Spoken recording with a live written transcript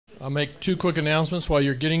I'll make two quick announcements while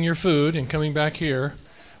you're getting your food and coming back here.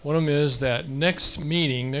 One of them is that next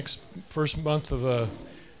meeting, first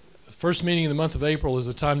meeting in the month of April is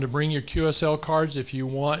the time to bring your QSL cards if you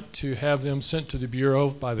want to have them sent to the Bureau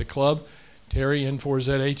by the club. Terry,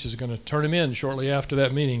 N4ZH, is going to turn them in shortly after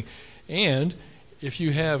that meeting. And if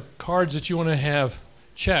you have cards that you want to have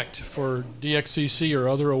checked for DXCC or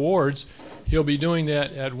other awards, he'll be doing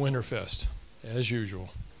that at Winterfest, as usual.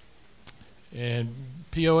 And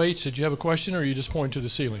POH, did you have a question, or are you just pointing to the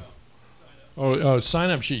ceiling? Oh,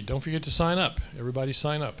 sign-up sheet. Don't forget to sign up. Everybody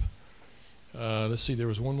sign up. Let's see, there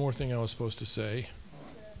was one more thing I was supposed to say.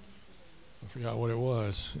 I forgot what it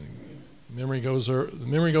was. The memory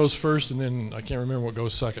goes first, and then I can't remember what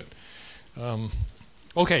goes second.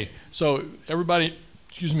 Okay, so everybody,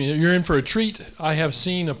 excuse me, you're in for a treat. I have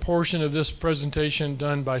seen a portion of this presentation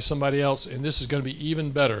done by somebody else, and this is going to be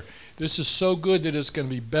even better. This is so good that it's going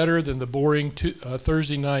to be better than the boring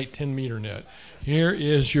Thursday night 10-meter net. Here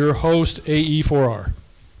is your host, AE4R.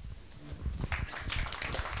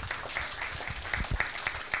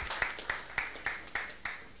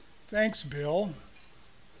 Thanks, Bill.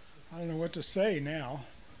 I don't know what to say now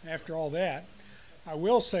after all that. I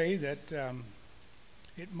will say that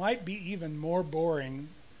it might be even more boring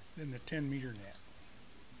than the 10-meter net.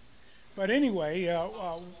 But anyway,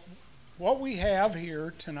 what we have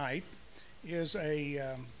here tonight is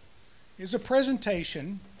a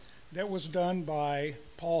presentation that was done by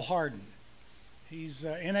Paul Harden. He's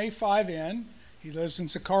NA5N. He lives in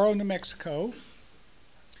Socorro, New Mexico.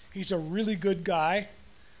 He's a really good guy,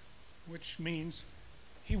 which means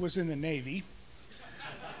he was in the Navy.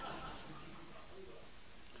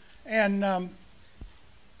 And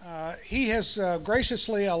he has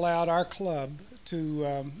graciously allowed our club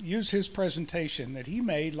to use his presentation that he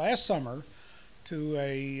made last summer to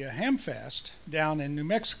a hamfest down in New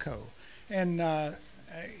Mexico. And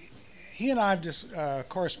he and I have just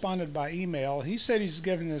corresponded by email. He said he's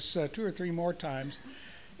given this 2 or 3 more times,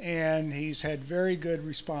 and he's had very good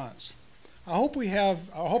response. I hope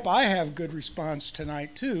I have good response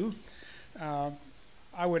tonight too.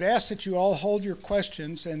 I would ask that you all hold your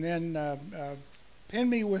questions and then pin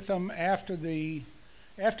me with them after the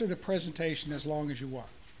presentation as long as you want.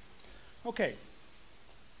 Okay.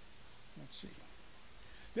 Let's see.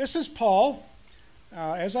 This is Paul.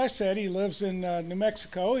 As I said, he lives in New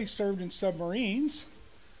Mexico. He served in submarines.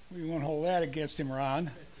 We won't hold that against him,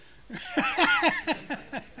 Ron.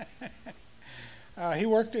 He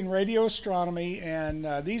worked in radio astronomy,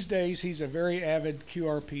 and these days he's a very avid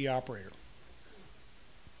QRP operator.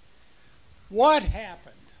 What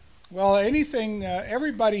happened? Well,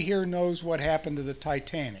 everybody here knows what happened to the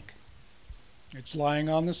Titanic. It's lying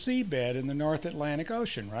on the seabed in the North Atlantic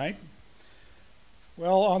Ocean, right?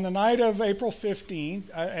 Well, on the night of April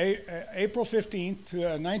 15th,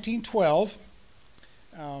 1912,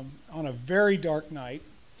 on a very dark night,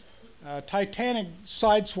 Titanic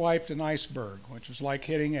sideswiped an iceberg, which was like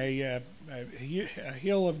hitting a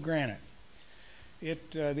hill of granite.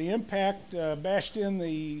 The impact bashed in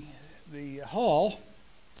the hull,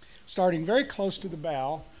 starting very close to the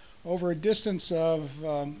bow, over a distance of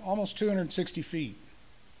almost 260 feet.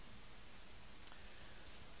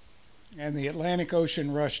 And the Atlantic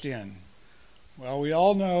Ocean rushed in. Well, we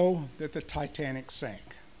all know that the Titanic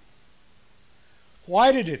sank.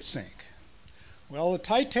 Why did it sink? Well, the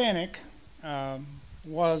Titanic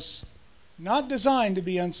was not designed to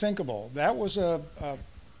be unsinkable. That was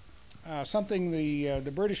something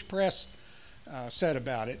the British press said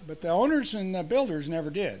about it, but the owners and the builders never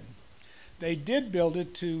did. They did build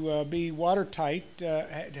it to be watertight,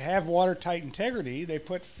 to have watertight integrity. They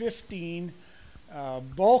put 15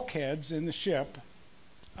 bulkheads in the ship.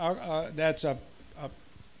 That's a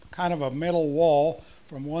kind of a metal wall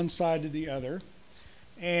from one side to the other.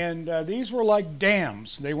 And these were like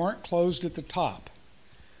dams. They weren't closed at the top.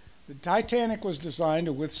 The Titanic was designed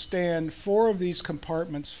to withstand 4 of these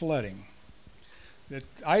compartments flooding. The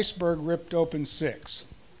iceberg ripped open 6.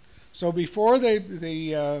 So before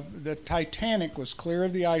the Titanic was clear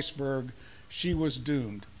of the iceberg, she was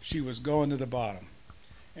doomed. She was going to the bottom.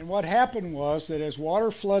 And what happened was that as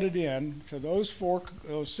water flooded in to those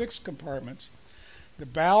 6 compartments, the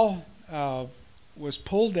bow was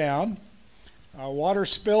pulled down. Water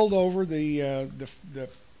spilled over the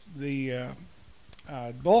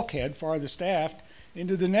bulkhead farthest aft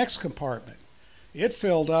into the next compartment. It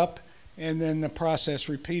filled up, and then the process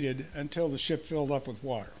repeated until the ship filled up with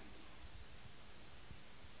water.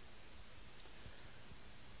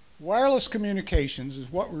 Wireless communications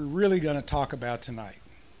is what we're really going to talk about tonight.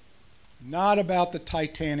 not about the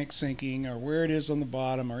Titanic sinking or where it is on the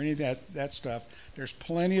bottom or any of that stuff. There's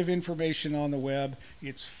plenty of information on the web.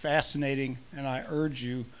 It's fascinating, and I urge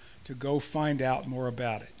you to go find out more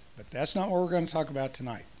about it. But that's not what we're going to talk about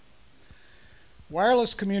tonight.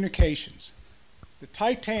 Wireless communications. The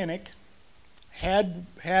Titanic had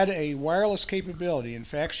a wireless capability. In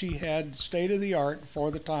fact, she had state-of-the-art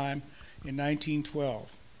for the time in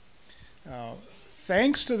 1912.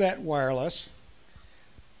 Thanks to that wireless,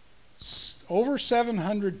 over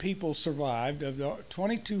 700 people survived of the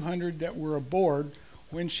 2,200 that were aboard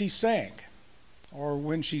when she sank, or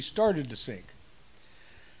when she started to sink.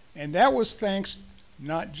 And that was thanks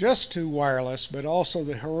not just to wireless, but also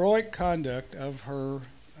the heroic conduct of her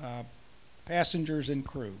passengers and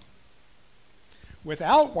crew.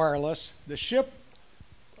 Without wireless, the ship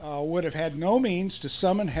would have had no means to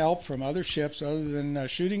summon help from other ships other than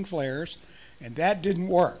shooting flares, and that didn't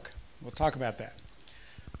work. We'll talk about that.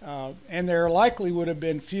 And there likely would have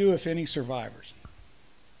been few, if any, survivors.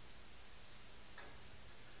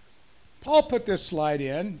 Paul put this slide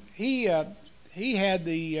in. He had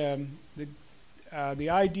the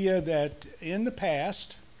idea that in the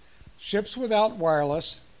past, ships without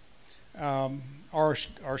wireless, our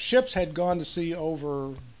ships had gone to sea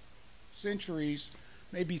over centuries,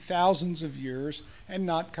 maybe thousands of years, and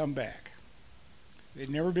not come back. They'd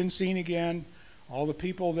never been seen again. All the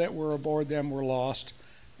people that were aboard them were lost,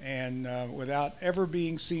 and without ever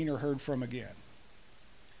being seen or heard from again.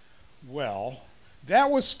 Well, that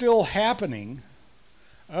was still happening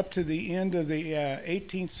up to the end of the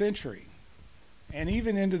 18th century, and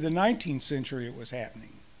even into the 19th century it was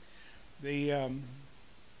happening. The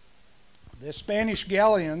Spanish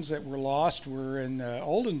galleons that were lost were in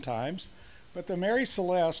olden times, but the Mary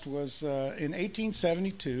Celeste was in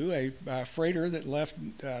 1872 a freighter that left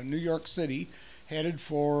New York City, headed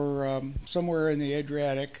for somewhere in the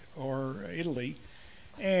Adriatic or Italy,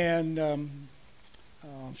 and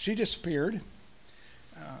she disappeared.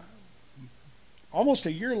 Almost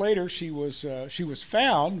a year later, she was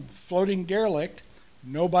found floating derelict.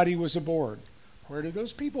 Nobody was aboard. Where did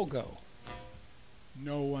those people go?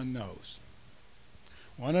 No one knows.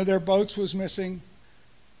 One of their boats was missing,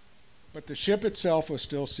 but the ship itself was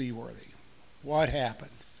still seaworthy. What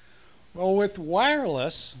happened? Well, with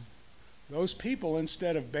wireless, those people,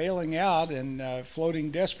 instead of bailing out and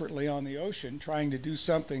floating desperately on the ocean, trying to do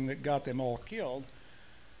something that got them all killed,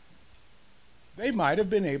 they might have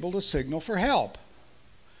been able to signal for help.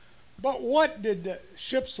 But what did the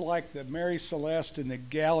ships like the Mary Celeste and the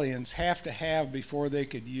galleons have to have before they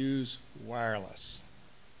could use wireless?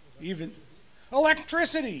 Even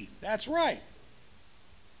electricity, that's right.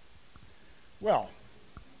 Well,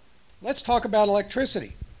 let's talk about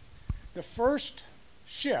electricity. The first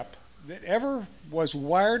ship that ever was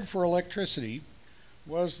wired for electricity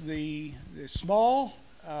was the small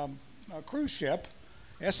cruise ship,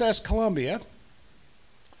 SS Columbia.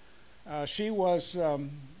 She went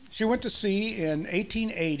to sea in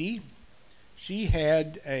 1880. She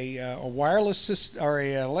had a wireless system, or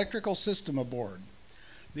an electrical system aboard.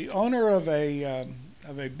 The owner of a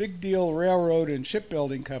big deal railroad and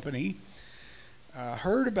shipbuilding company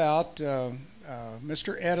heard about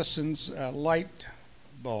Mr. Edison's light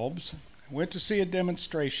bulbs, went to see a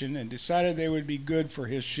demonstration, and decided they would be good for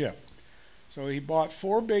his ship. So he bought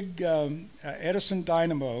 4 big Edison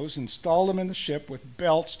dynamos, installed them in the ship with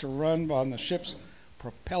belts to run on the ship's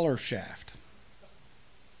propeller shaft.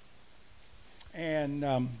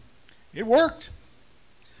 And it worked.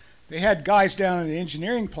 They had guys down in the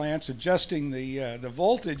engineering plants adjusting the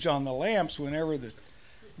voltage on the lamps whenever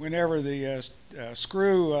the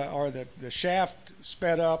screw or the shaft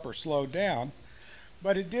sped up or slowed down,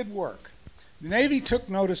 but it did work. The Navy took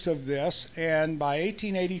notice of this, and by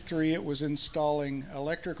 1883 it was installing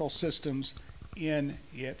electrical systems in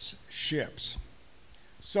its ships.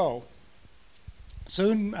 So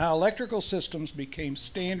soon electrical systems became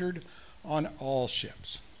standard on all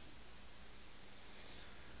ships.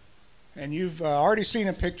 And you've already seen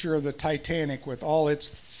a picture of the Titanic with all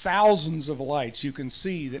its thousands of lights. You can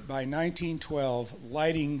see that by 1912,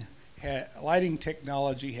 lighting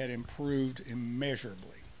technology had improved immeasurably.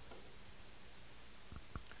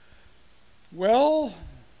 Well,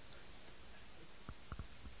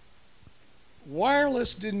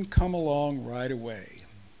 wireless didn't come along right away.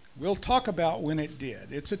 We'll talk about when it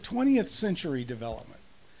did. It's a 20th century development.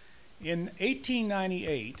 In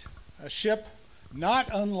 1898, a ship not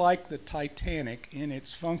unlike the Titanic in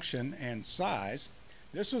its function and size,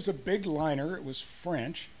 this was a big liner, it was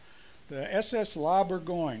French, the SS La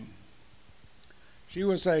Bourgogne. She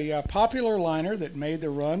was a popular liner that made the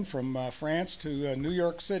run from France to New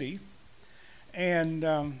York City. And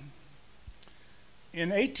In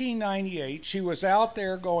 1898, she was out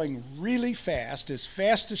there going really fast as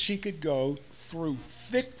she could go through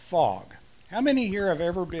thick fog. How many here have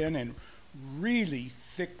ever been in really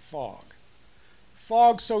thick fog?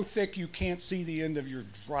 Fog so thick you can't see the end of your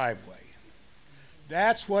driveway.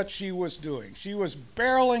 That's what she was doing. She was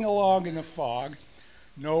barreling along in the fog.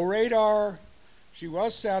 No radar. She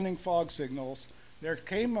was sounding fog signals. There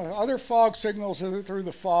came other fog signals through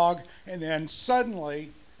the fog, and then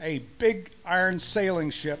suddenly a big iron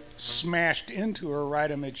sailing ship smashed into her right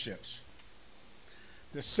amidships.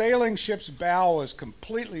 The sailing ship's bow was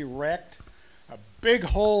completely wrecked. A big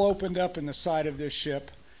hole opened up in the side of this ship.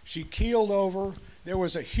 She keeled over. There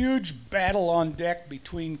was a huge battle on deck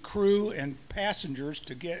between crew and passengers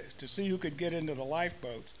to see who could get into the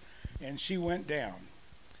lifeboats, and she went down.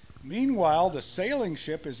 Meanwhile, the sailing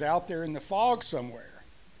ship is out there in the fog somewhere.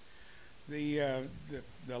 The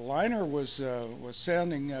liner was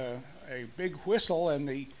sounding a big whistle, and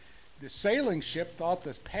the sailing ship thought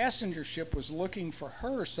the passenger ship was looking for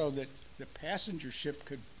her so that the passenger ship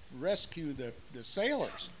could rescue the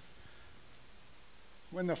sailors.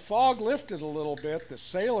 When the fog lifted a little bit, the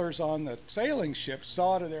sailors on the sailing ship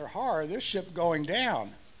saw to their horror this ship going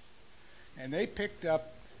down, and they picked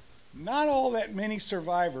up not all that many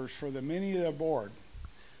survivors for the many aboard.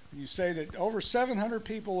 You say that over 700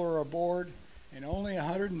 people were aboard and only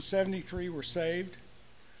 173 were saved.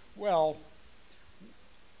 Well,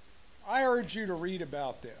 I urge you to read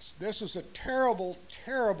about this. This was a terrible,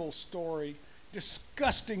 terrible story,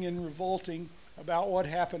 disgusting and revolting about what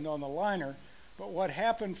happened on the liner. But what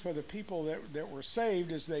happened for the people that were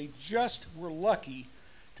saved is they just were lucky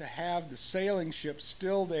to have the sailing ship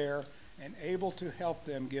still there and able to help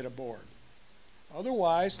them get aboard.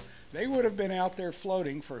 Otherwise, they would have been out there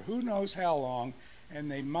floating for who knows how long, and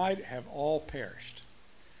they might have all perished.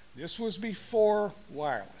 This was before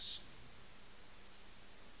wireless.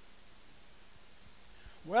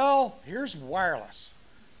 Well, here's wireless.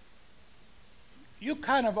 You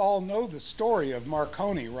kind of all know the story of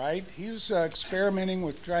Marconi, right? He was experimenting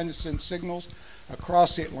with trying to send signals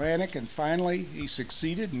across the Atlantic, and finally he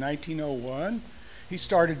succeeded in 1901. He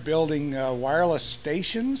started building wireless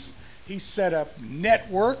stations. He set up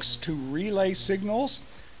networks to relay signals.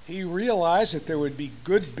 He realized that there would be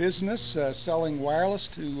good business selling wireless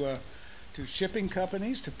to shipping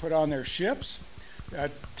companies to put on their ships.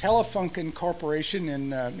 Telefunken Corporation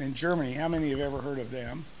in Germany, how many have ever heard of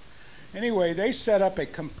them? Anyway, they set up a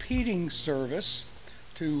competing service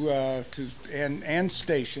and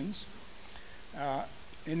stations.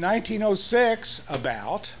 In 1906,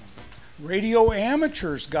 radio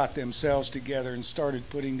amateurs got themselves together and started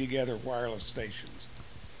putting together wireless stations.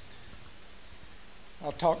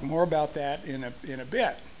 I'll talk more about that in a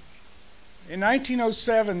bit. In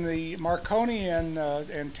 1907, the Marconi and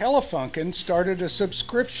Telefunken started a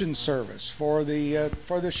subscription service for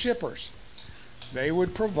the shippers. They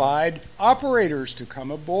would provide operators to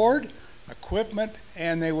come aboard, equipment,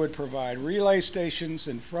 and they would provide relay stations,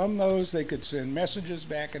 and from those they could send messages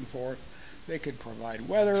back and forth. They could provide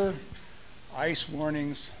weather, ice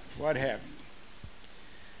warnings, what have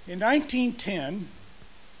you. In 1910,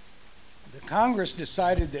 the Congress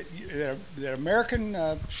decided that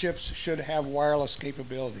American ships should have wireless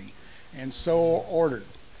capability, and so ordered.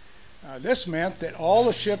 This meant that all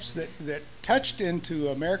the ships that touched into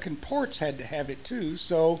American ports had to have it too,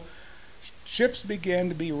 so ships began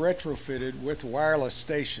to be retrofitted with wireless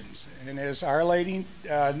stations. And as Our Lady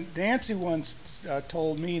Nancy once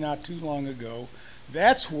told me not too long ago,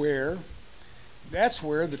 that's where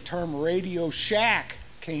the term Radio Shack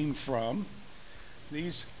came from.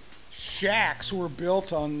 These shacks were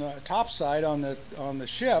built on the topside on the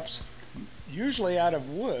ships, usually out of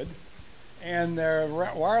wood, and their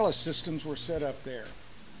wireless systems were set up there.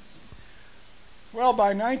 Well,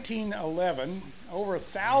 by 1911, over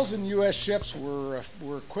 1,000 U.S. ships were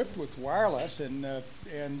equipped with wireless, and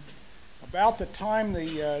about the time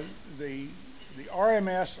the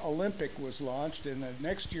R.M.S. Olympic was launched, and the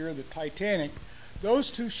next year the Titanic, those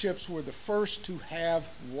two ships were the first to have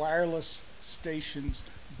wireless stations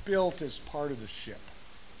built as part of the ship.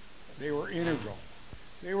 They were integral.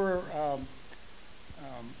 They were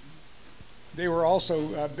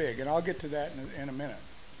also big, and I'll get to that in a minute.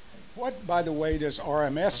 What, by the way, does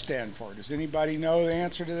RMS stand for? Does anybody know the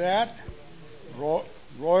answer to that?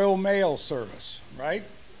 Royal Mail Service, right?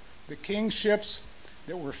 The King's ships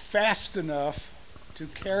that were fast enough to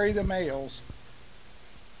carry the mails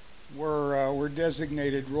were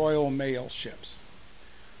designated Royal Mail ships.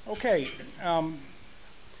 Okay,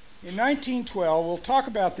 in 1912, we'll talk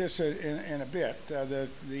about this in a bit,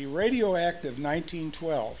 the Radio Act of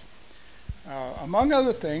 1912. Among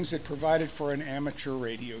other things, it provided for an amateur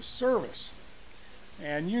radio service.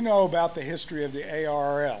 And you know about the history of the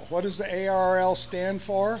ARRL. What does the ARRL stand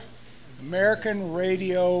for? American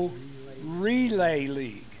Radio Relay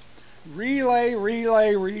League. Relay,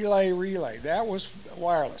 relay, relay, relay. That was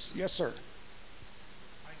wireless. Yes, sir.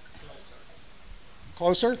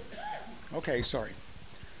 Closer? Okay, sorry.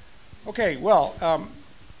 Okay, well,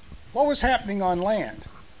 what was happening on land?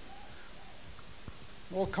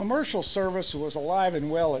 Well, commercial service was alive and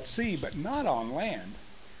well at sea, but not on land.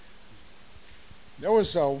 There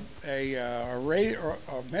was a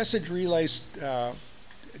message relay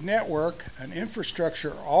network, an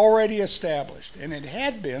infrastructure already established, and it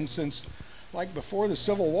had been since like before the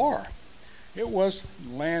Civil War. It was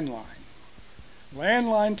landline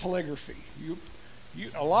telegraphy.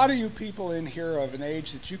 A lot of you people in here are of an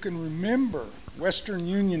age that you can remember Western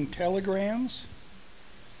Union telegrams,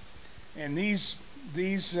 and these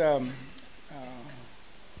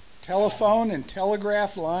telephone and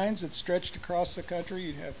telegraph lines that stretched across the country.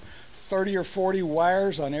 You'd have 30 or 40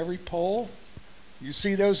 wires on every pole. You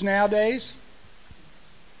see those nowadays?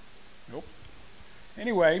 Nope.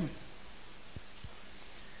 Anyway,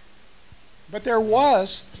 but there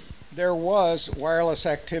was wireless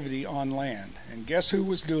activity on land, and guess who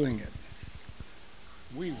was doing it?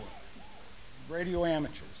 We were, radio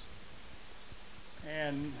amateurs.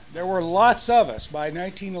 And there were lots of us. By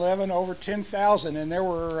 1911, over 10,000, and there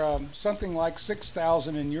were something like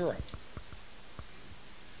 6,000 in Europe.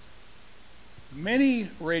 Many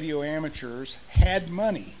radio amateurs had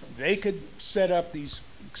money. They could set up these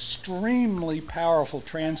extremely powerful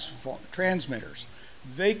transmitters.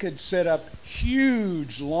 They could set up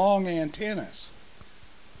huge, long antennas.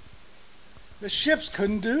 The ships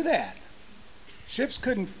couldn't do that. Ships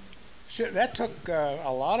couldn't. That took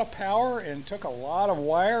a lot of power and took a lot of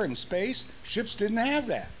wire and space. Ships didn't have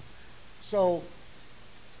that. So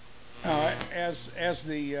as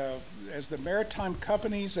the maritime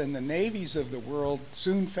companies and the navies of the world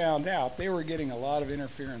soon found out, they were getting a lot of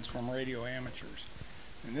interference from radio amateurs,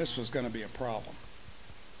 and this was going to be a problem.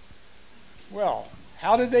 Well,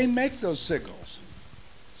 how did they make those signals?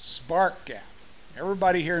 Spark gap.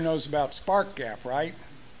 Everybody here knows about spark gap, right?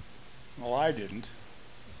 Well, I didn't.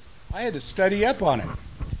 I had to study up on it,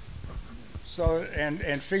 so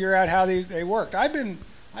and figure out how they worked. I've been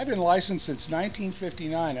licensed since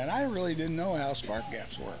 1959, and I really didn't know how spark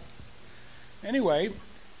gaps work. Anyway,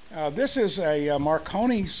 this is a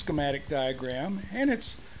Marconi schematic diagram, and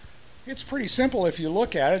it's pretty simple if you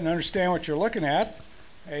look at it and understand what you're looking at.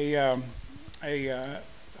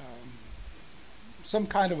 Some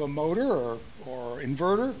kind of a motor or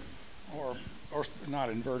inverter, or not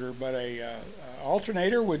inverter, but a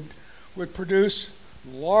alternator would produce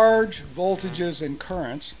large voltages and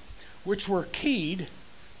currents, which were keyed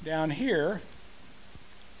down here,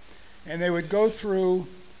 and they would go through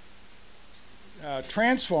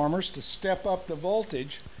transformers to step up the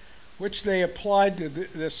voltage, which they applied to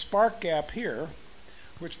this spark gap here,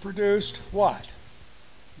 which produced what?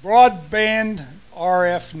 Broadband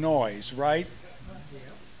RF noise, right?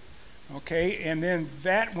 Okay, and then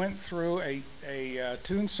that went through a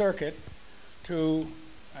tuned circuit to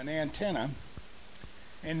an antenna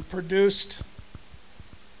and produced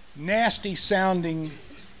nasty sounding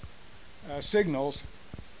signals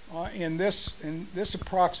in this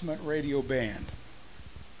approximate radio band.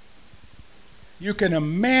 You can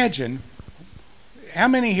imagine how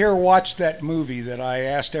many here watched that movie that I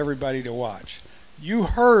asked everybody to watch. You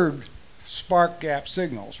heard spark gap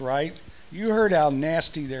signals, right? You heard how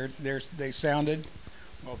nasty they sounded.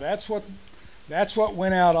 Well, that's what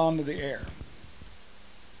went out onto the air.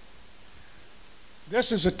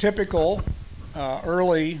 This is a typical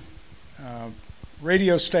early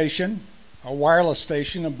radio station, a wireless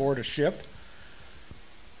station aboard a ship,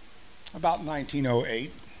 about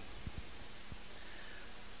 1908.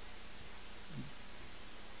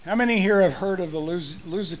 How many here have heard of the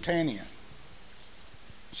Lusitania?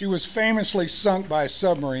 She was famously sunk by a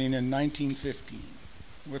submarine in 1915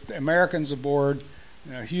 with the Americans aboard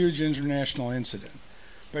in a huge international incident.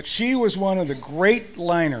 But she was one of the great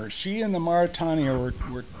liners. She and the Mauritania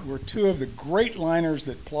were two of the great liners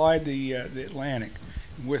that plied the Atlantic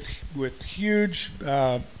with huge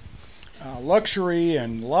luxury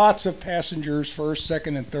and lots of passengers, first,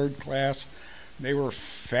 second, and third class. They were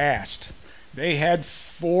fast. They had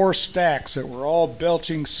 4 stacks that were all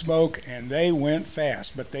belching smoke, and they went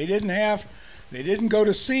fast. But they didn't go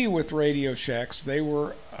to sea with Radio Shacks. They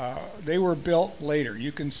were built later.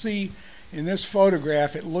 You can see in this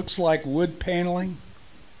photograph, it looks like wood paneling.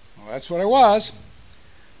 Well, that's what it was.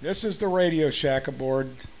 This is the Radio Shack aboard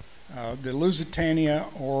the Lusitania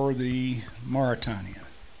or the Mauretania.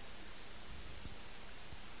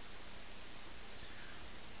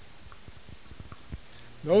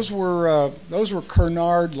 Those were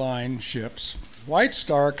Cunard Line ships. White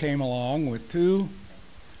Star came along with two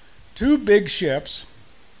big ships,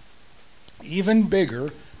 even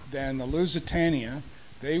bigger than the Lusitania.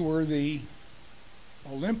 They were the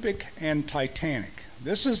Olympic and Titanic.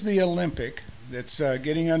 This is the Olympic that's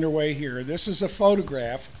getting underway here. This is a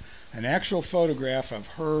photograph, an actual photograph of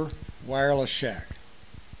her wireless shack.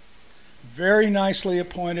 Very nicely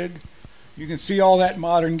appointed. You can see all that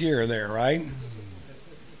modern gear there, right?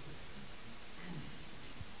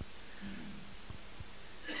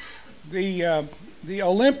 The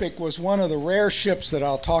Olympic was one of the rare ships that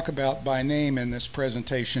I'll talk about by name in this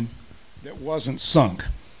presentation that wasn't sunk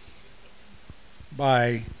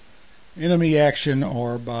by enemy action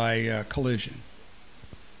or by collision.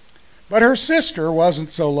 But her sister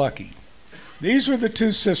wasn't so lucky. These were the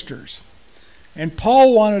two sisters. And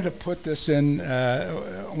Paul wanted to put this in,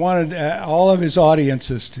 wanted all of his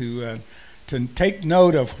audiences to take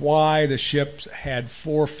note of why the ships had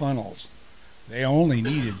 4 funnels. They only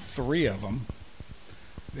needed 3 of them.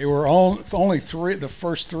 They were only 3. The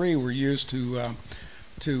first 3 were used to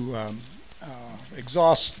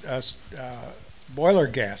exhaust boiler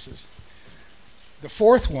gases. The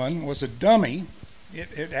 4th one was a dummy.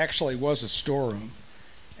 It actually was a storeroom,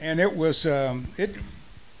 and it was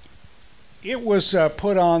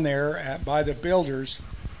put on there by the builders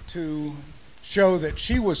to show that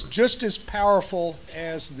she was just as powerful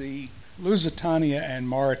as the Lusitania and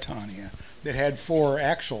Mauretania that had 4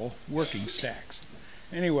 actual working stacks.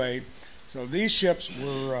 Anyway, so these ships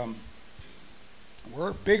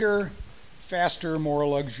were bigger, faster, more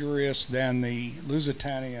luxurious than the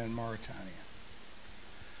Lusitania and Mauretania.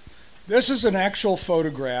 This is an actual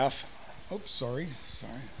photograph. Oops, sorry.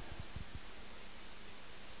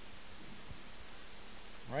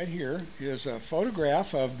 Right here is a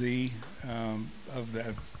photograph of the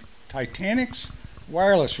Titanic's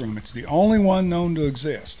wireless room. It's the only one known to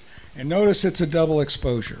exist. And notice it's a double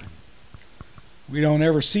exposure. We don't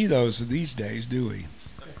ever see those these days, do we?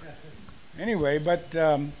 Anyway, but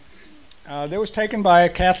that was taken by a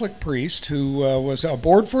Catholic priest who was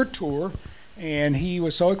aboard for a tour, and he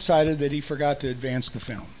was so excited that he forgot to advance the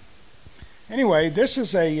film. Anyway, this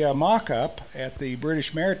is a mock-up at the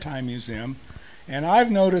British Maritime Museum, and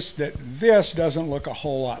I've noticed that this doesn't look a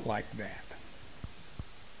whole lot like that.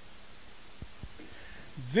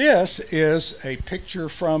 This is a picture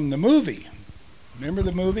from the movie. Remember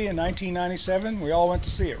the movie in 1997? We all went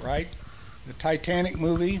to see it, right? The Titanic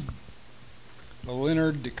movie, the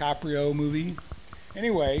Leonardo DiCaprio movie.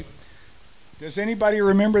 Anyway, does anybody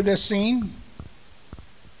remember this scene?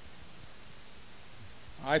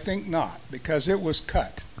 I think not, because it was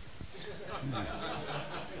cut.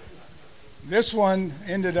 This one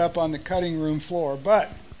ended up on the cutting room floor,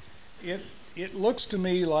 but it looks to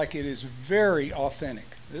me like it is very authentic.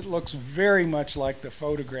 It looks very much like the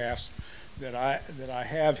photographs that I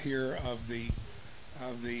have here of the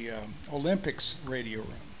Olympics radio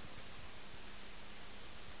room.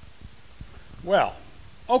 Well,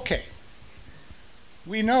 okay.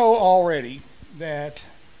 We know already that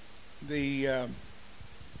the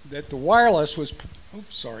wireless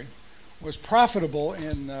was profitable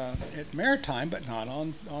at maritime, but not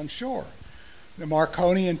on shore. The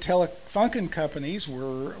Marconi and Telefunken companies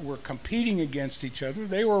were competing against each other.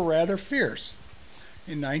 They were rather fierce.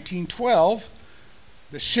 In 1912,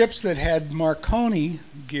 the ships that had Marconi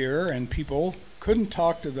gear and people couldn't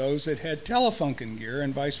talk to those that had Telefunken gear,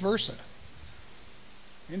 and vice versa.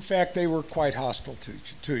 In fact, they were quite hostile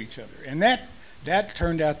to each other, and that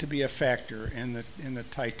turned out to be a factor in the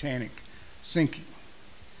Titanic sinking.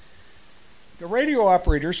 The radio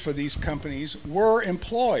operators for these companies were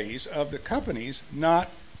employees of the companies, not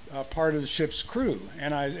part of the ship's crew.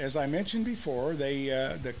 And as I mentioned before,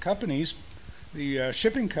 the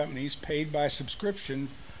shipping companies paid by subscription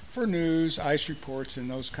for news, ice reports,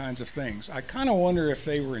 and those kinds of things. I kind of wonder if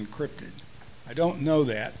they were encrypted. I don't know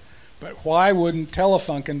that. But why wouldn't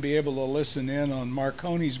Telefunken be able to listen in on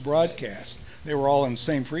Marconi's broadcast? They were all in the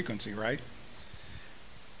same frequency, right?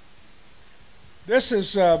 This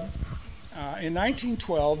is... in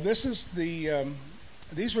 1912,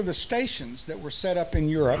 these were the stations that were set up in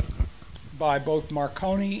Europe by both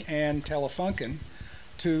Marconi and Telefunken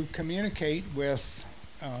to communicate with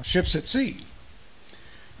ships at sea.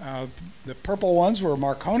 The purple ones were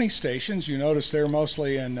Marconi stations. You notice they're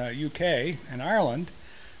mostly in UK and Ireland.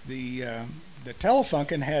 The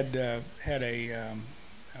Telefunken had a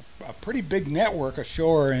pretty big network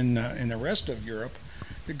ashore in the rest of Europe.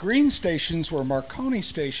 The green stations were Marconi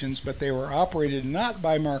stations, but they were operated not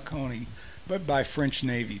by Marconi, but by French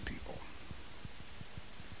Navy people.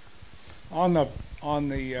 On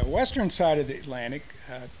the western side of the Atlantic,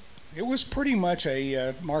 it was pretty much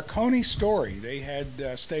a Marconi story. They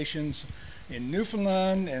had stations in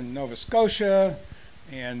Newfoundland and Nova Scotia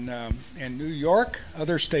and New York,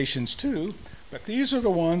 other stations too, but these are the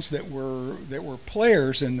ones that were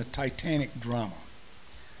players in the Titanic drama.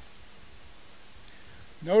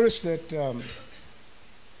 Notice that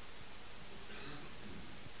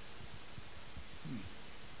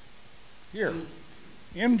here,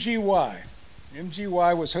 MGY.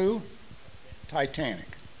 MGY was who?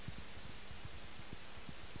 Titanic.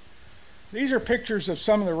 These are pictures of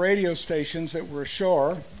some of the radio stations that were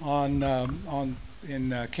ashore in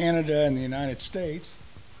Canada and the United States.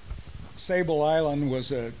 Sable Island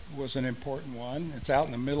was an important one. It's out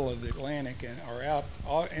in the middle of the Atlantic, or out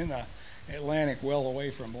in the Atlantic, well away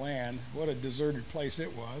from land. What a deserted place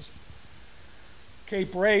it was.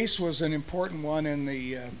 Cape Race was an important one in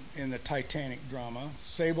the Titanic drama.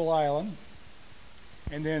 Sable Island,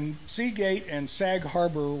 and then Seagate and Sag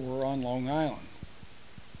Harbor were on Long Island.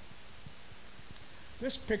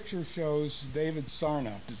 This picture shows David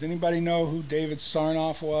Sarnoff. Does anybody know who David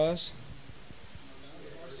Sarnoff was?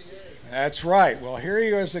 That's right. Well, here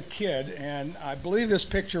he was a kid, and I believe this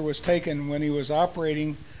picture was taken when he was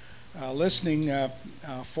operating, listening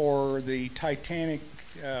for the Titanic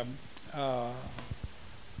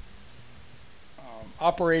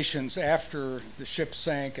operations after the ship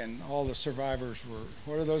sank and all the survivors were,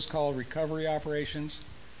 what are those called, recovery operations?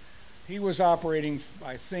 He was operating,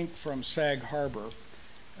 I think, from Sag Harbor.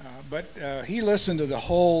 But he listened to the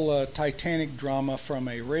whole Titanic drama from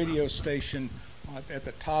a radio station at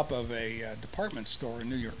the top of a department store in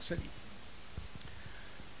New York City.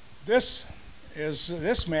 This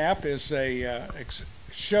map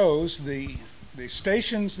shows the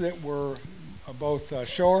stations that were both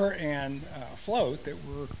shore and afloat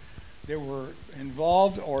that were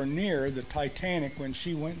involved or near the Titanic when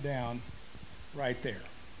she went down, right there.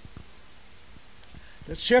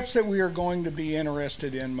 The ships that we are going to be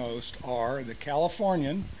interested in most are the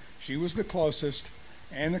Californian, she was the closest,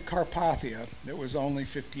 and the Carpathia that was only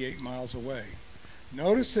 58 miles away.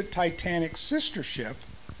 Notice that Titanic's sister ship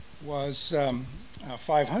was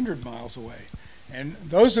 500 miles away. And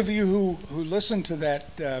those of you who listened to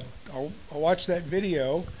that or watched that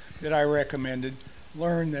video that I recommended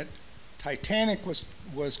learned that Titanic was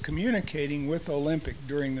communicating with Olympic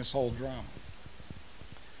during this whole drama.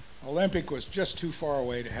 Olympic was just too far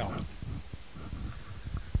away to help.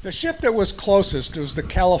 The ship that was closest was the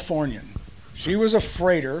Californian. She was a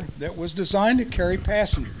freighter that was designed to carry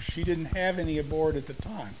passengers. She didn't have any aboard at the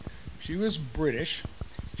time. She was British.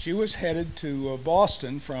 She was headed to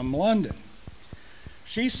Boston from London.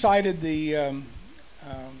 She sighted the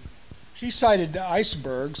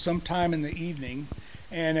iceberg sometime in the evening,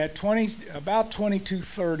 and at about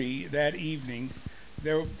 22:30 that evening,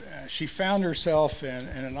 she found herself in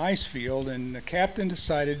an ice field, and the captain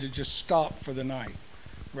decided to just stop for the night.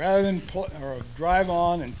 Rather than drive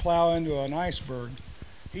on and plow into an iceberg,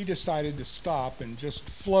 he decided to stop and just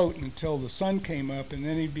float until the sun came up, and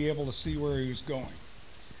then he'd be able to see where he was going.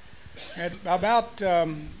 At about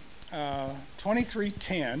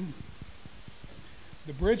 23:10,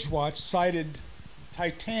 the bridge watch sighted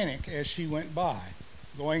Titanic as she went by,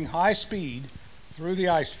 going high speed through the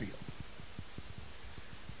ice field.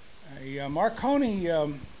 A Marconi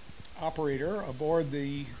operator aboard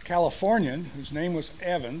the Californian, whose name was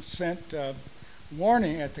Evans, sent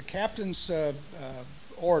warning at the captain's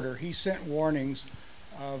order. He sent warnings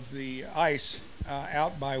of the ice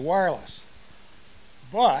out by wireless.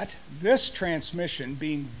 But this transmission,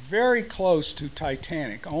 being very close to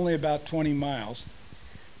Titanic, only about 20 miles,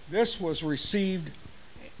 this was received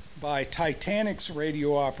by Titanic's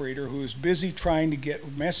radio operator, who was busy trying to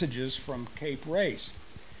get messages from Cape Race.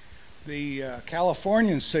 The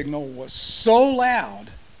Californian signal was so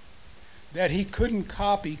loud that he couldn't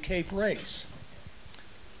copy Cape Race.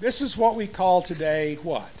 This is what we call today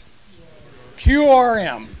what?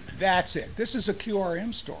 QRM. That's it. This is a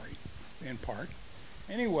QRM story, in part.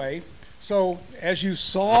 Anyway, so as you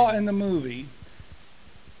saw in the movie,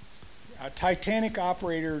 Titanic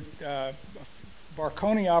operator,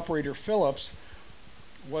 Marconi operator Phillips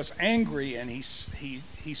was angry, and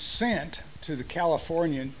he sent to the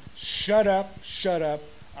Californian, "Shut up, shut up,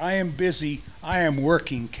 I am busy, I am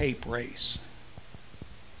working Cape Race."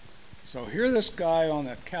 So here this guy on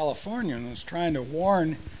the Californian was trying to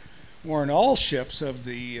warn all ships of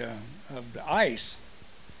the ice,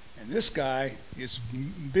 and this guy is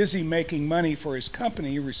busy making money for his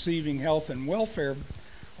company, receiving health and welfare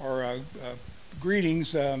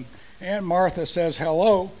greetings. Aunt Martha says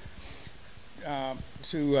hello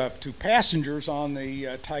to passengers on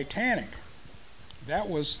the Titanic. That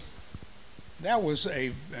was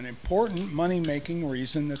an important money-making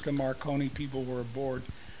reason that the Marconi people were aboard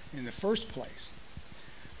in the first place.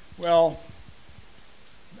 Well,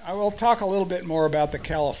 I will talk a little bit more about the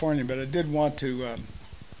Californian, but I did want to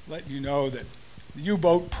let you know that the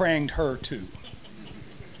U-boat pranged her too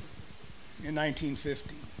in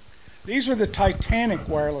 1950. These were the Titanic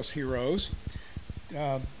wireless heroes.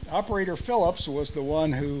 Operator Phillips was the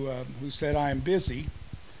one who said, "I'm busy."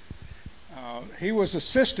 He was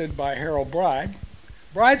assisted by Harold Bride.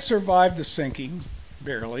 Bride survived the sinking,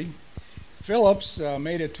 barely. Phillips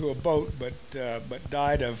made it to a boat, but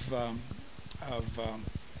died of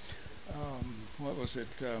what was it?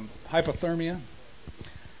 Hypothermia.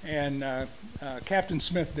 And Captain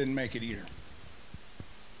Smith didn't make it either.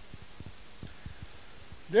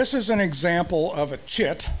 This is an example of a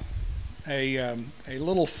chit, a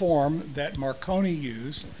little form that Marconi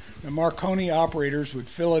used. The Marconi operators would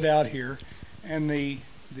fill it out here, and the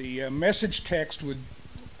message text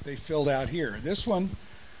they filled out here. This one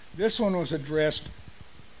was addressed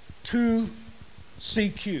to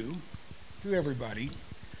CQ, to everybody.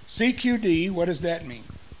 CQD, what does that mean?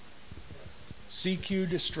 CQ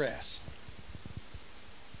distress.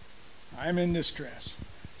 I'm in distress.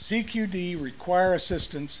 CQD, require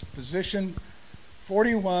assistance, position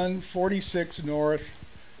 4146 north,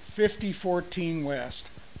 5014 west,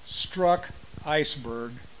 struck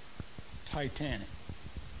iceberg, Titanic.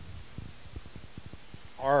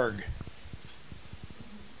 ARG.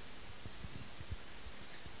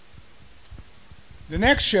 The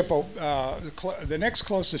next ship, the next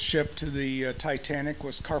closest ship to the Titanic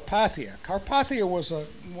was Carpathia. Carpathia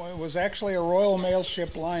was actually a Royal Mail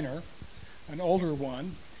ship liner, an older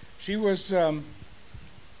one. She was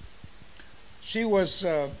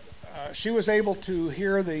able to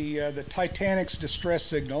hear the Titanic's distress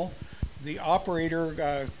signal. The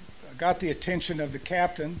operator got the attention of the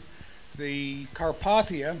captain. The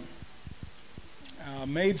Carpathia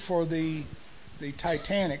made for the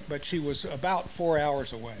Titanic, but she was about 4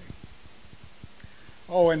 hours away.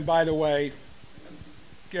 Oh, and by the way,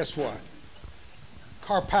 guess what?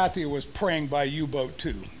 Carpathia was pranged by U-boat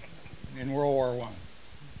too in World War I.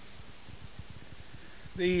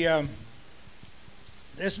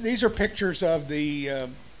 These are pictures of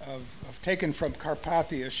taken from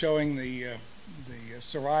Carpathia, showing the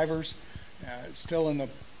survivors still in the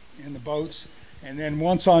boats, and then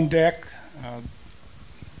once on deck,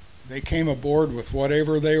 they came aboard with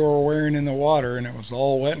whatever they were wearing in the water, and it was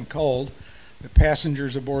all wet and cold. The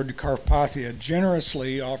passengers aboard the Carpathia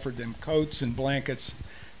generously offered them coats and blankets.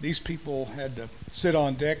 These people had to sit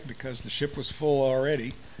on deck because the ship was full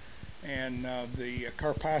already, and the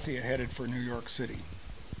Carpathia headed for New York City.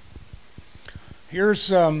 Here's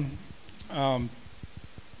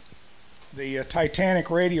the Titanic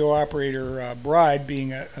radio operator Bride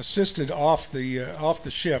being assisted off the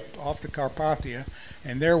ship, off the Carpathia,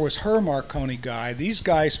 and there was her Marconi guy. These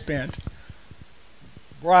guys spent,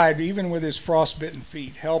 Bride, even with his frostbitten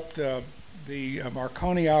feet, helped the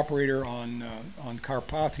Marconi operator on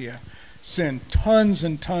Carpathia send tons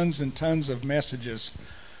and tons and tons of messages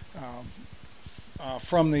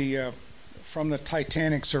from the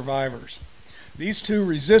Titanic survivors. These two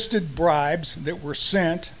resisted bribes that were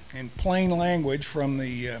sent in plain language from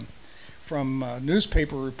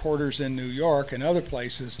newspaper reporters in New York and other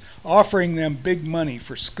places, offering them big money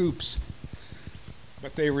for scoops.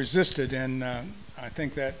 But they resisted, and I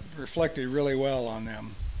think that reflected really well on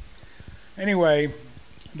them. Anyway,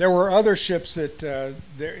 there were other ships that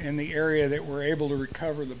in the area that were able to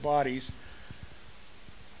recover the bodies.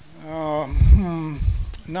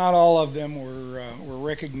 Not all of them were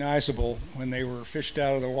recognizable when they were fished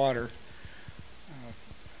out of the water.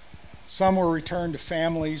 Some were returned to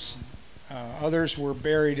families. Others were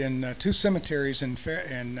buried in two cemeteries in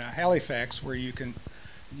Halifax, where you can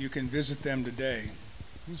visit them today.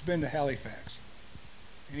 Who's been to Halifax?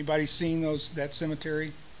 Anybody seen that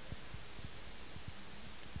cemetery?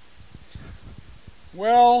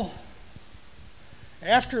 Well,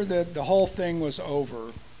 after the whole thing was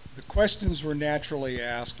over, the questions were naturally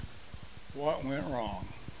asked, what went wrong?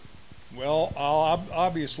 Well,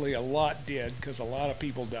 obviously a lot did, because a lot of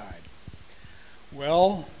people died.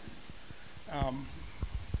 Well,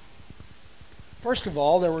 first of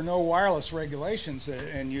all, there were no wireless regulations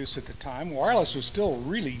in use at the time. Wireless was still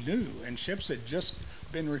really new, and ships had just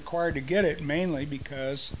been required to get it mainly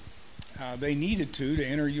because they needed to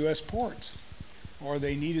enter U.S. ports, or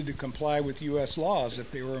they needed to comply with U.S. laws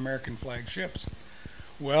if they were American flag ships.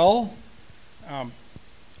 Well,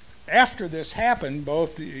 After this happened,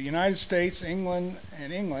 both the United States, England,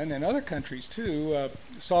 and other countries too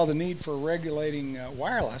saw the need for regulating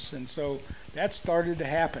wireless, and so that started to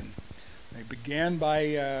happen. They began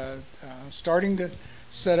by starting to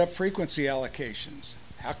set up frequency allocations.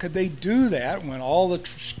 How could they do that when all the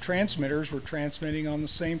transmitters were transmitting on the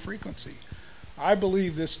same frequency? I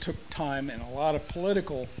believe this took time and a lot of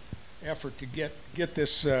political effort to get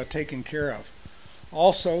this taken care of.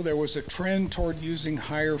 Also, there was a trend toward using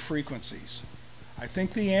higher frequencies. I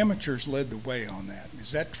think the amateurs led the way on that.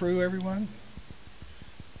 Is that true, everyone?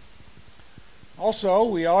 Also,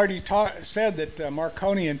 we already said that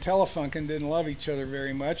Marconi and Telefunken didn't love each other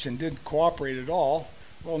very much and didn't cooperate at all.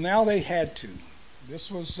 Well, now they had to.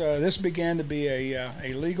 This began to be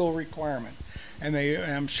a legal requirement, and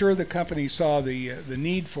I'm sure the company saw the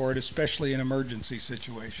need for it, especially in emergency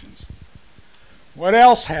situations. What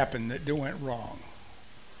else happened that went wrong?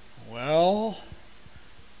 Well,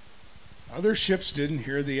 other ships didn't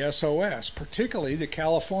hear the SOS, particularly the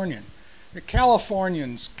Californian. The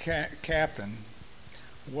Californian's captain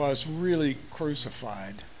was really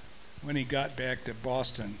crucified when he got back to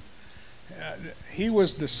Boston. He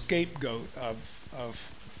was the scapegoat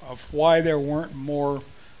of why there weren't more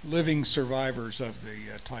living survivors of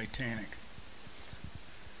the Titanic.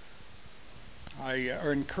 I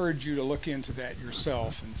encourage you to look into that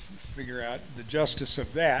yourself and figure out the justice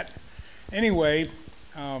of that. Anyway,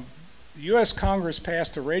 the U.S. Congress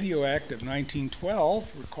passed the Radio Act of 1912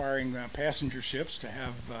 requiring passenger ships to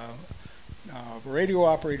have radio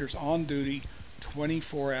operators on duty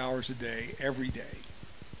 24 hours a day, every day.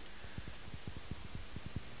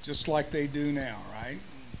 Just like they do now, right?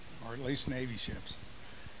 Or at least Navy ships.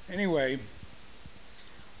 Anyway,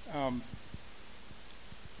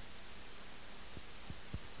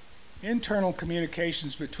 internal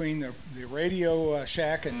communications between the radio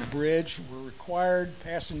shack and the bridge were required.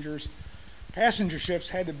 Passenger ships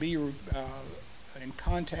had to be in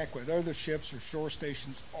contact with other ships or shore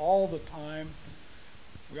stations all the time.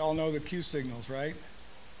 We all know the Q signals, right?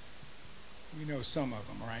 We know some of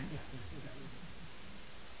them, right?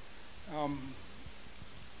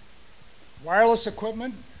 Wireless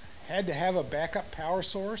equipment had to have a backup power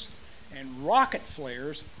source, and rocket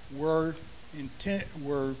flares were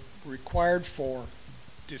required for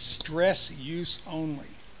distress use only.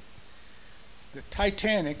 The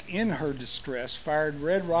Titanic, in her distress, fired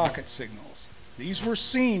red rocket signals. These were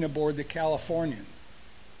seen aboard the Californian.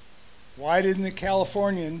 Why didn't the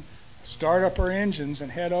Californian start up her engines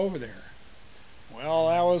and head over there? Well,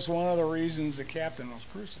 that was one of the reasons the captain was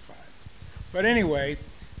crucified. But anyway,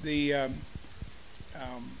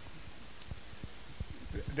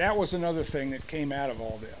 that was another thing that came out of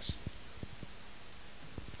all this.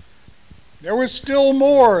 There was still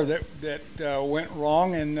more that went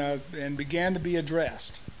wrong and began to be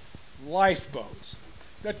addressed. Lifeboats.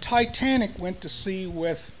 The Titanic went to sea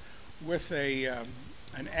with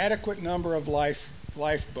an adequate number of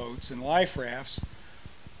lifeboats and life rafts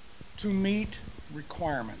to meet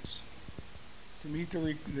requirements, to meet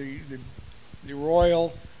the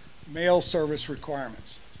Royal Mail Service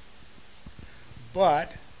requirements.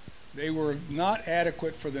 But they were not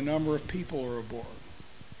adequate for the number of people who were aboard.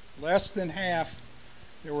 There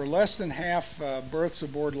were less than half berths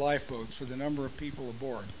aboard lifeboats for the number of people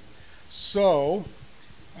aboard. So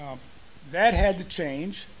that had to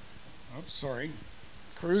change. Oops, sorry.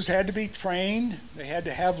 Crews had to be trained. They had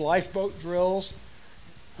to have lifeboat drills.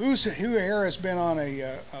 Who here has been on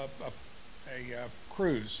a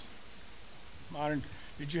cruise? Modern.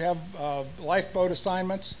 Did you have lifeboat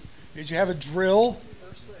assignments? Did you have a drill?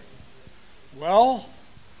 Well,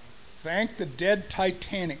 thank the dead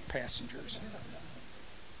Titanic passengers.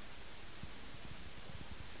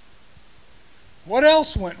 What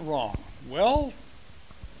else went wrong? Well,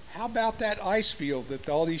 how about that ice field that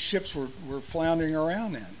all these ships were floundering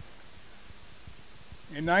around in?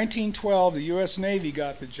 In 1912, the U.S. Navy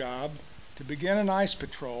got the job to begin an ice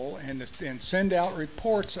patrol and send out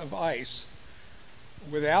reports of ice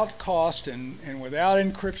without cost and without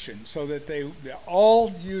encryption, so that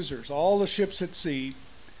all users, all the ships at sea,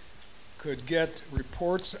 could get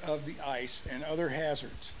reports of the ice and other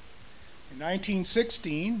hazards. In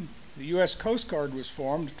 1916, the U.S. Coast Guard was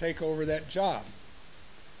formed to take over that job.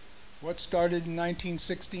 What started in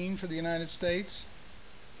 1916 for the United States?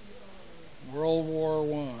 World War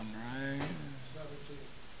I, right?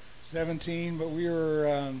 17, but we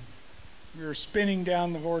were spinning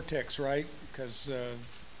down the vortex, right? Because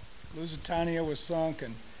Lusitania was sunk,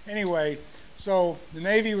 and anyway, so the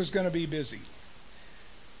Navy was going to be busy.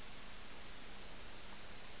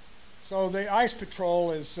 So the ice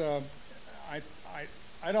patrol is,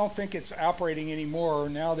 I don't think it's operating anymore.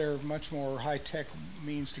 Now there are much more high-tech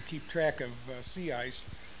means to keep track of sea ice.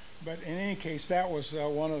 But in any case, that was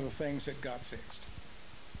one of the things that got fixed.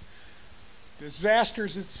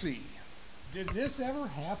 Disasters at sea. Did this ever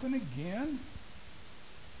happen again?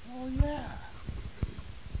 Oh yeah,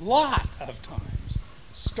 lot of times.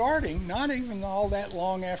 Starting not even all that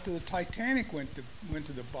long after the Titanic went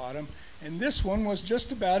to the bottom, and this one was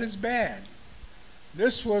just about as bad.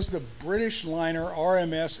 This was the British liner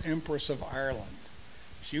RMS Empress of Ireland.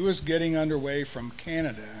 She was getting underway from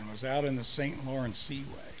Canada and was out in the St. Lawrence Seaway.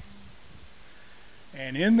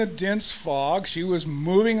 And in the dense fog, she was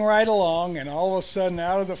moving right along, and all of a sudden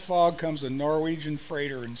out of the fog comes a Norwegian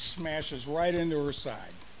freighter and smashes right into her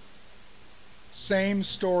side. Same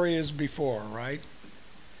story as before, right?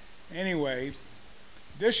 Anyway,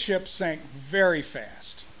 this ship sank very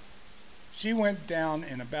fast. She went down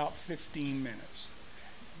in about 15 minutes.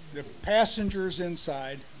 The passengers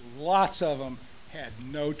inside, lots of them, had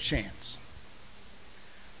no chance.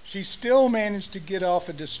 She still managed to get off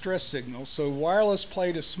a distress signal, so wireless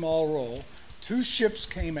played a small role. 2 ships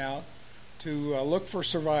came out to look for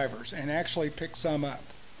survivors and actually pick some up.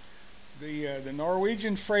 The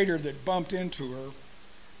Norwegian freighter that bumped into her,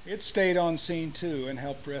 it stayed on scene too and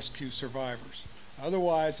helped rescue survivors.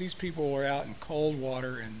 Otherwise, these people were out in cold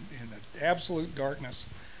water in the absolute darkness,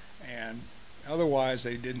 and otherwise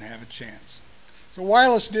they didn't have a chance. So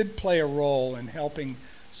wireless did play a role in helping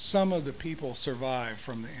some of the people survive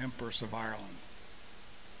from the Empress of Ireland.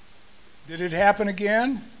 Did it happen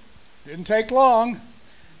again? Didn't take long.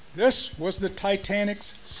 This was the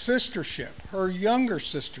Titanic's sister ship, her younger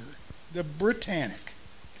sister, the Britannic.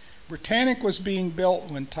 Britannic was being built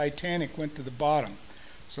when Titanic went to the bottom.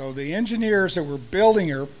 So the engineers that were building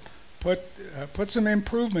her put some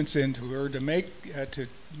improvements into her to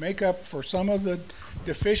make up for some of the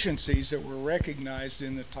deficiencies that were recognized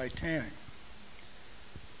in the Titanic.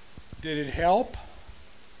 Did it help?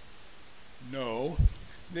 No.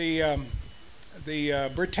 The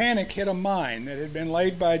Britannic hit a mine that had been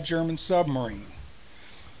laid by a German submarine.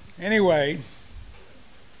 Anyway,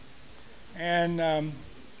 and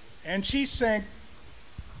she sank.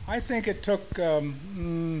 I think it took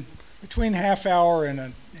between half hour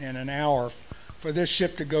and an hour for this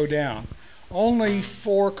ship to go down. Only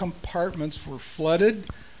 4 compartments were flooded,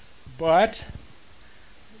 but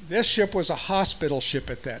this ship was a hospital ship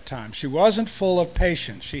at that time. She wasn't full of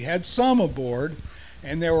patients. She had some aboard,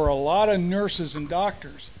 and there were a lot of nurses and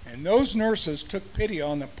doctors. And those nurses took pity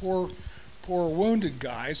on the poor wounded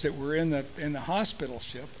guys that were in the hospital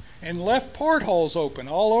ship and left portholes open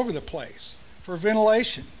all over the place for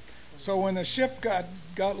ventilation. So when the ship got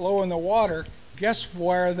low in the water, guess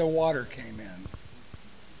where the water came in?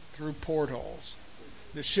 Through portholes.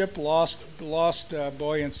 The ship lost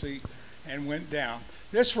buoyancy and went down.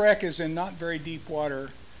 This wreck is in not very deep water,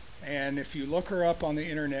 and if you look her up on the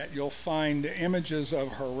internet, you'll find images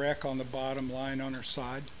of her wreck on the bottom, lying on her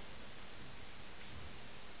side.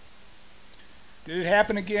 Did it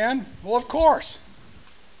happen again? Well, of course.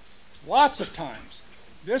 Lots of times.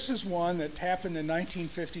 This is one that happened in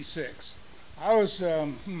 1956. I was,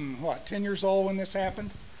 10 years old when this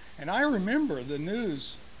happened? And I remember the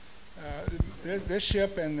news, this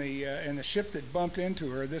ship and the ship that bumped into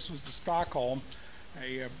her, this was the Stockholm,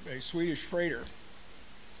 a Swedish freighter.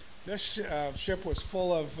 This ship was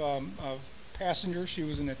full of passengers. She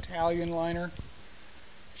was an Italian liner.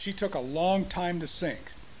 She took a long time to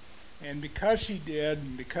sink. And because she did,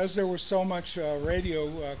 and because there was so much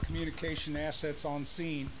radio communication assets on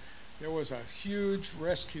scene, there was a huge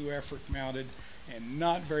rescue effort mounted, and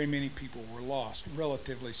not very many people were lost,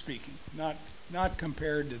 relatively speaking. Not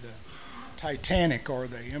compared to the Titanic or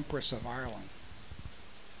the Empress of Ireland.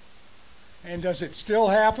 And does it still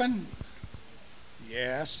happen?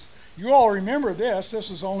 Yes. You all remember this. This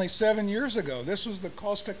was only 7 years ago. This was the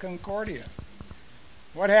Costa Concordia.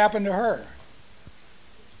 What happened to her?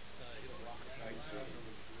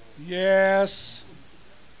 Yes,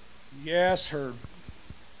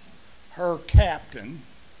 her captain,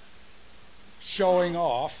 showing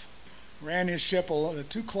off, ran his ship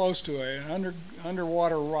too close to an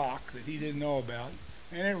underwater rock that he didn't know about,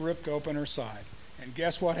 and it ripped open her side. And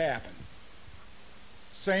guess what happened?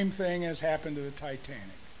 Same thing as happened to the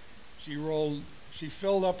Titanic. She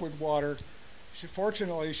filled up with water.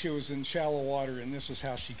 Fortunately, she was in shallow water, and this is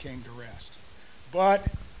how she came to rest. But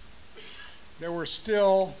there were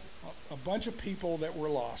still a bunch of people that were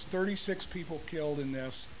lost. 36 people killed in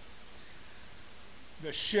this.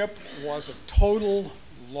 The ship was a total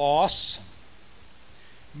loss.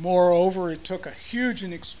 Moreover, it took a huge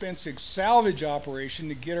and expensive salvage operation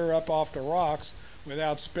to get her up off the rocks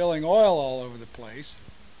without spilling oil all over the place.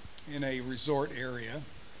 in a resort area.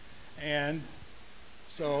 And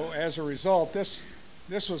so as a result, this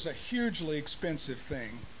was a hugely expensive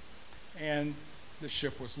thing, and the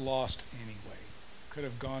ship was lost anyway. Could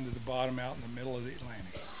have gone to the bottom out in the middle of the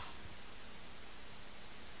Atlantic.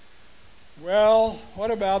 Well, what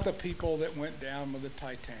about the people that went down with the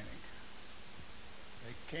Titanic?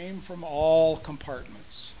 They came from all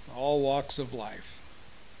compartments, all walks of life.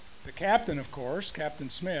 The captain, of course, Captain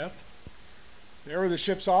Smith. There were the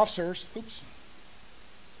ship's officers. Oops.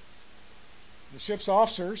 The ship's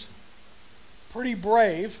officers, pretty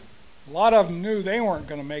brave. A lot of them knew they weren't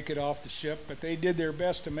going to make it off the ship, but they did their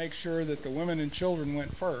best to make sure that the women and children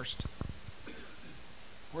went first.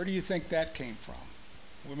 Where do you think that came from?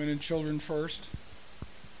 Women and children first?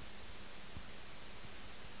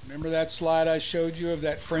 Remember that slide I showed you of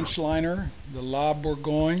that French liner, the La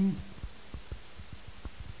Bourgogne?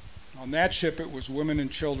 On that ship, it was women and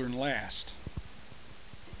children last.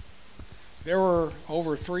 There were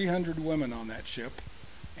over 300 women on that ship,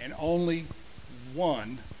 and only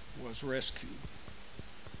one was rescued.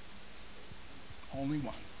 Only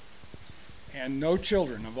one. And no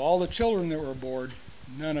children. Of all the children that were aboard,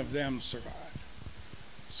 none of them survived.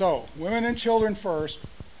 So, women and children first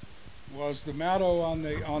was the motto on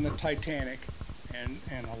the Titanic, and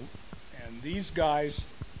these guys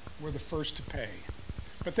were the first to pay.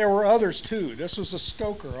 But there were others too. This was a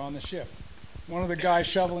stoker on the ship. One of the guys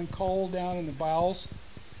shoveling coal down in the bowels.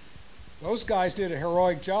 Those guys did a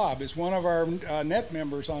heroic job, as one of our net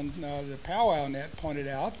members on the powwow net pointed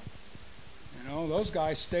out. You know, those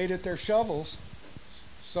guys stayed at their shovels,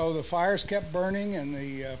 so the fires kept burning and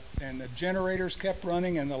the generators kept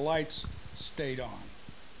running and the lights stayed on,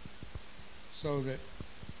 so that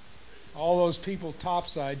all those people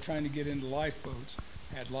topside trying to get into lifeboats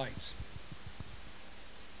had lights.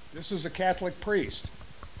 This is a Catholic priest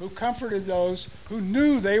who comforted those who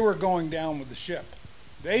knew they were going down with the ship.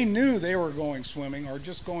 They knew they were going swimming or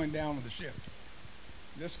just going down with the ship.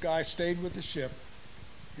 This guy stayed with the ship.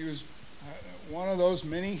 He was one of those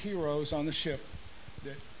many heroes on the ship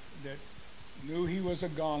that knew he was a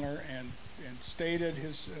goner and stayed at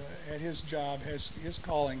his job, his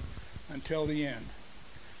calling, until the end.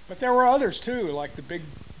 But there were others too, like the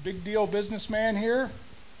big deal businessman here.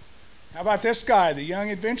 How about this guy, the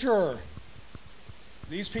young adventurer?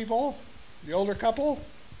 These people, the older couple,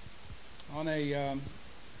 on a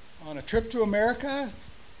trip to America.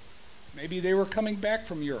 Maybe they were coming back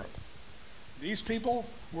from Europe. These people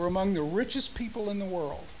were among the richest people in the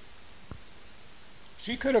world.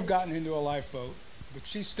 She could have gotten into a lifeboat, but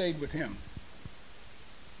she stayed with him.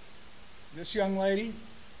 This young lady,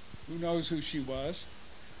 who knows who she was?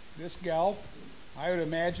 This gal, I would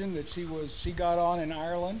imagine that she got on in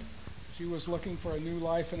Ireland. She was looking for a new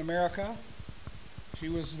life in America. She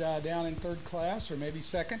was down in third class or maybe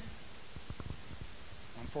second.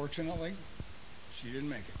 Unfortunately, she didn't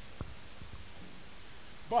make it.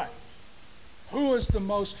 But who is the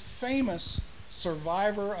most famous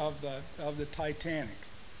survivor of the Titanic?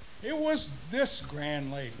 It was this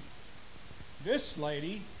grand lady. This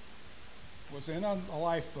lady was in a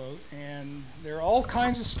lifeboat, and there are all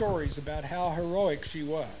kinds of stories about how heroic she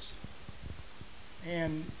was.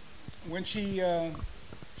 And when she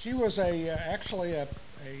was actually a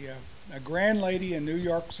grand lady in New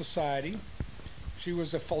York society. She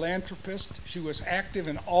was a philanthropist. She was active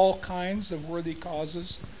in all kinds of worthy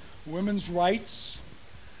causes, women's rights,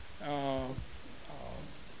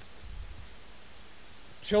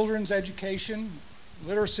 children's education,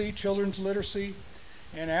 literacy, children's literacy.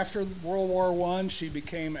 And after World War I, she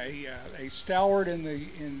became a stalwart in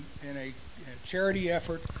a charity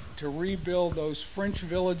effort to rebuild those French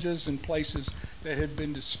villages and places that had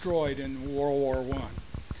been destroyed in World War I.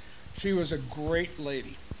 She was a great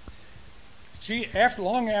lady.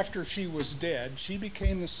 Long after she was dead, she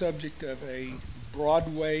became the subject of a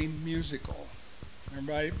Broadway musical.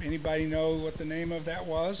 Anybody know what the name of that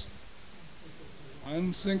was?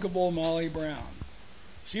 Unsinkable Molly Brown.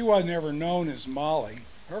 She wasn't ever known as Molly.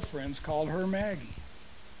 Her friends called her Maggie.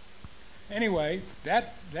 Anyway,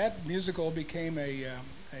 that musical became a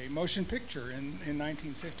motion picture in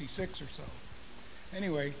 1956 or so.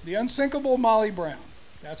 Anyway, the Unsinkable Molly Brown.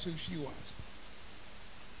 That's who she was.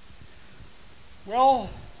 Well,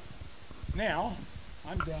 now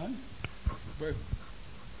I'm done,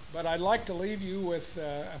 but I'd like to leave you with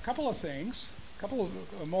a couple of things, a couple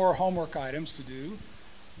of more homework items to do.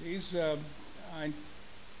 These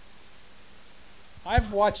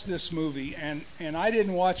I've watched this movie, and I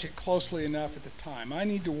didn't watch it closely enough at the time. I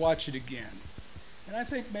need to watch it again, and I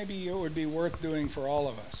think maybe it would be worth doing for all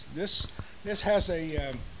of us. This has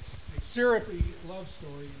a syrupy love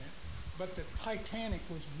story in it, But the Titanic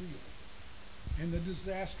was real, and the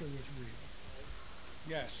disaster was real.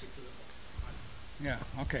 Yes. Yeah,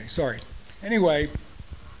 okay, sorry. Anyway,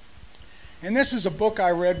 and this is a book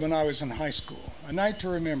I read when I was in high school, A Night to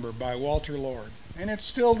Remember by Walter Lord. And it's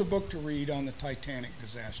still the book to read on the Titanic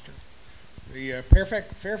disaster. The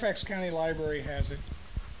Fairfax County Library has it.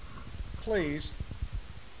 Please,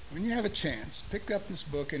 when you have a chance, pick up this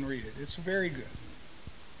book and read it. It's very good.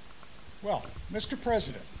 Well, Mr.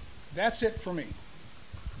 President, that's it for me.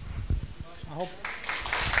 I hope.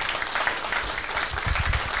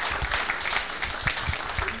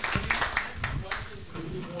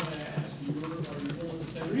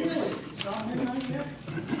 Really? It's not midnight yet?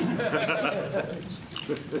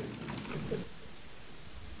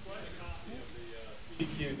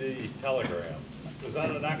 EQD telegram. Was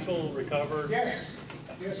that an actual recovered? Yes.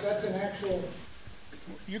 Yes, that's an actual.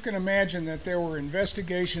 You can imagine that there were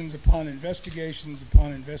investigations upon investigations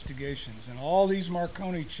upon investigations, and all these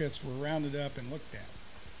Marconi chits were rounded up and looked at.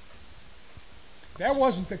 That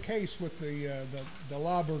wasn't the case with the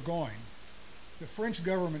La Bourgogne. The French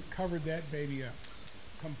government covered that baby up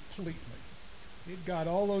completely. It got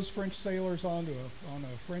all those French sailors on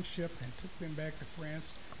a French ship and took them back to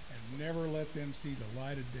France and never let them see the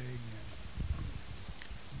light of day again.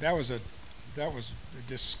 That was a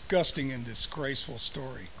disgusting and disgraceful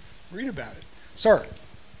story. Read about it. Sir.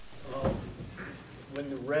 When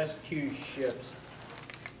the rescue ships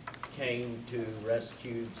came to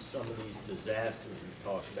rescue some of these disasters we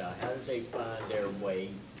talked about, how did they find their way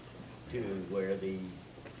to where the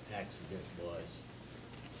accident was?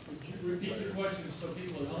 Would you repeat the question so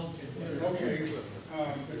people at home can hear? Okay.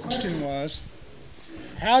 The question was,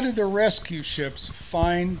 how did the rescue ships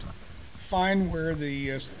find where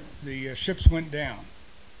the ships went down?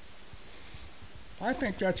 I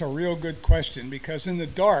think that's a real good question, because in the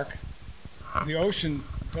dark, the ocean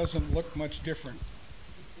doesn't look much different.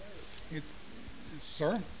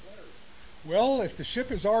 Sir? Well, if the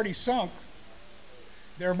ship is already sunk,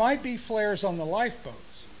 there might be flares on the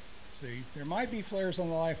lifeboats. See, there might be flares on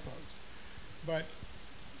the lifeboats. But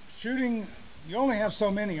shooting, you only have so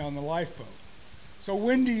many on the lifeboat. So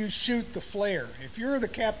when do you shoot the flare? If you're the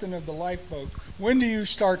captain of the lifeboat, when do you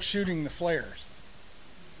start shooting the flares?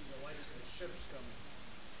 The lights of the ships coming.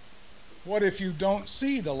 What if you don't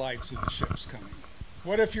see the lights of the ships coming?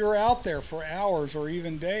 What if you're out there for hours or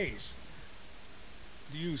even days?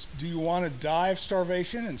 Do you want to die of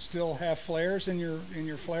starvation and still have flares in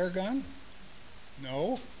your flare gun?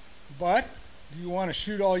 No. But do you want to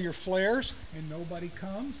shoot all your flares and nobody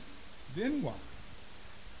comes? Then what?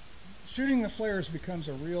 Shooting the flares becomes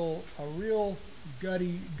a real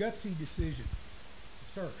gutsy decision.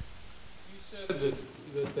 Sir. You said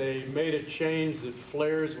that they made a change that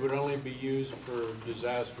flares would only be used for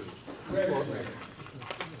disasters. Right.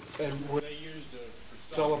 And were they used for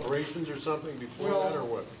celebrations or something before that, or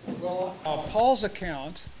what? Well, Paul's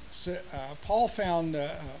account, Paul found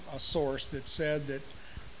a source that said that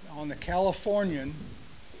on the Californian,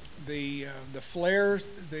 the flares,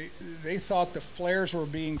 they thought the flares were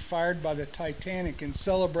being fired by the Titanic in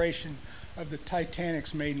celebration of the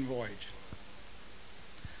Titanic's maiden voyage.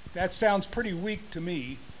 That sounds pretty weak to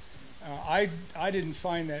me. I didn't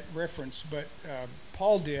find that reference, but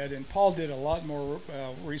Paul did, and Paul did a lot more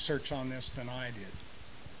research on this than I did.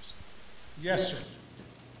 Yes, sir.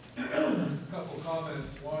 A couple of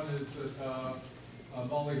comments. One is that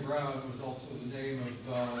Molly Brown was also the name of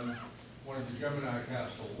one of the Gemini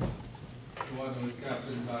capsules, the one that was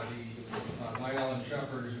captained by Alan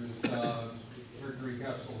Shepard, whose Mercury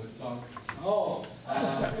capsule had sunk. Oh.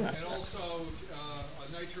 And also,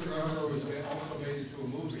 A Night to Remember was also made into a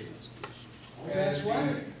movie. Oh, that's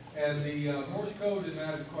right. And the Morse code in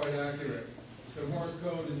that is quite accurate. So Morse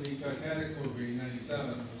code in the Titanic movie,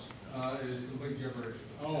 97, is complete gibberish.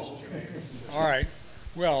 Oh, okay. All right.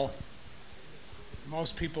 Well,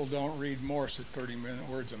 most people don't read Morse at 30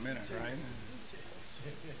 words a minute, right?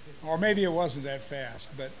 Or maybe it wasn't that fast,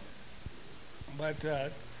 but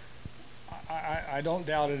I don't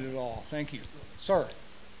doubt it at all. Thank you. Sir.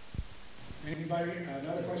 Anybody,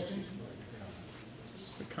 another question?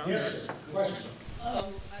 Yes, sir. Question.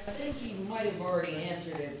 I think you might have already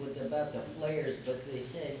answered it about the flares, but they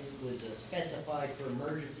said it was specified for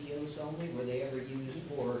emergency use only. Were they ever used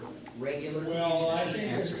for regular? Well, I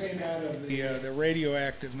think this came out of the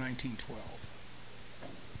radioactive 1912,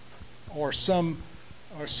 or some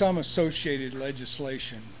associated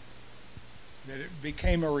legislation that it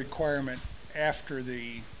became a requirement after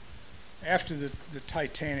the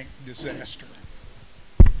Titanic disaster.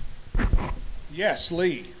 Yes,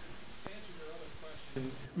 Lee. I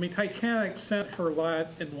mean, Titanic sent her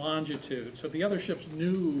lat and longitude, so the other ships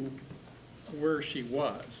knew where she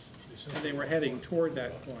was, and they were heading toward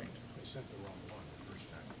that point.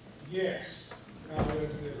 Yes.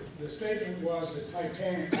 The statement was that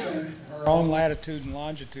Titanic sent her own latitude and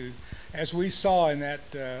longitude, as we saw in that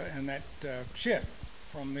ship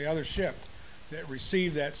from the other ship that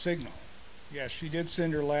received that signal. Yes, she did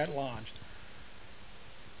send her lat longe.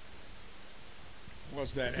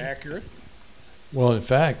 Was that accurate? Well, in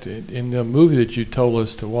fact, in the movie that you told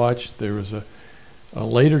us to watch, there was a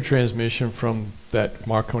later transmission from that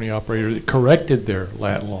Marconi operator that corrected their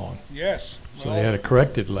lat long. Yes. So they had a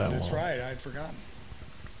corrected lat long. That's right. I'd forgotten.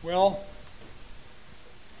 Well,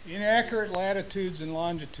 inaccurate latitudes and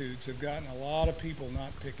longitudes have gotten a lot of people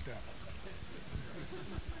not picked up.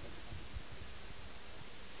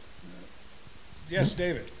 Yes,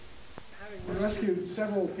 David. We rescued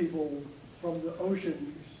several people from the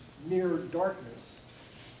ocean near darkness.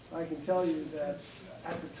 I can tell you that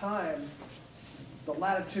at the time the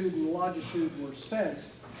latitude and longitude were sent,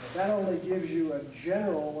 that only gives you a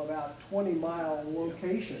general about 20-mile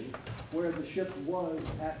location where the ship was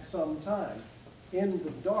at some time. In the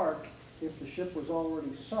dark, if the ship was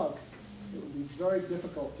already sunk, it would be very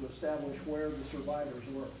difficult to establish where the survivors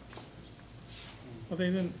were. Well,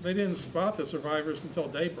 they didn't spot the survivors until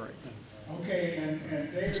daybreak. Okay,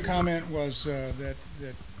 and Dave's comment was that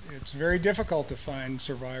it's very difficult to find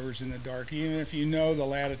survivors in the dark, even if you know the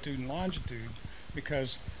latitude and longitude,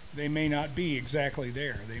 because they may not be exactly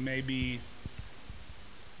there. They may be,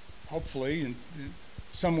 hopefully,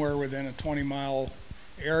 somewhere within a 20-mile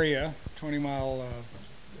area, 20-mile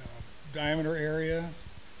diameter area,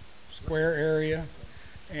 square area,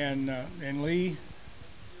 and Lee.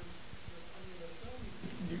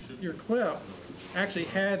 Your clip actually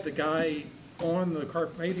had the guy on the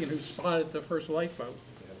Carpathian who spotted the first lifeboat.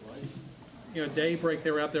 You know, daybreak,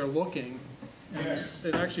 they were out there looking. And Yes.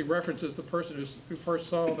 it actually references the person who first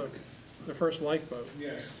saw the first lifeboat.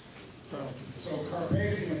 Yes. So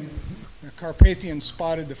The Carpathian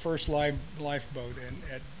spotted the first lifeboat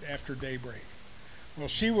after daybreak. Well,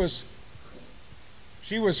 she was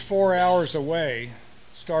 4 hours away,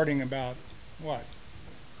 starting about what,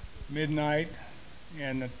 midnight,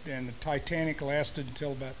 and the Titanic lasted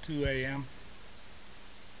until about 2 a.m.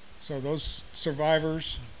 So those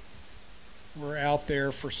survivors were out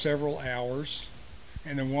there for several hours,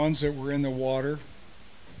 and the ones that were in the water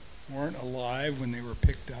weren't alive when they were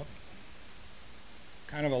picked up.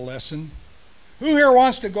 Kind of a lesson. Who here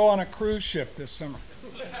wants to go on a cruise ship this summer?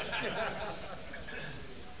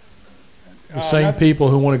 The same people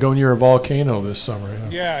who want to go near a volcano this summer.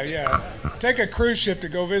 Yeah. Take a cruise ship to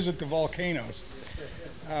go visit the volcanoes.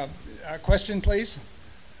 A question, please?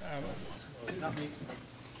 not me.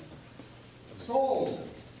 Sold.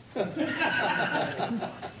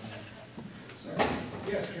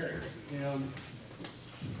 Yes, Kerry.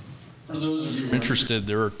 For those of you interested,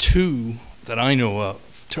 there are two that I know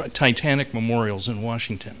of, Titanic memorials in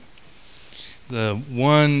Washington. The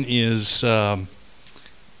one is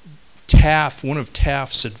Taft, one of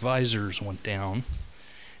Taft's advisors went down,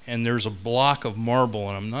 and there's a block of marble,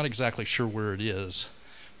 and I'm not exactly sure where it is,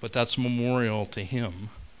 but that's a memorial to him.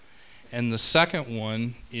 And the second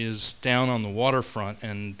one is down on the waterfront,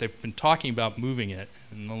 and they've been talking about moving it.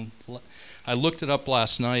 And I looked it up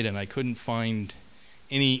last night, and I couldn't find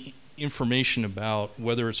any information about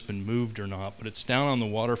whether it's been moved or not, but it's down on the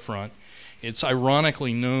waterfront. It's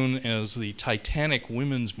ironically known as the Titanic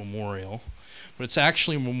Women's Memorial, but it's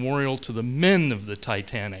actually a memorial to the men of the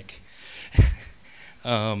Titanic,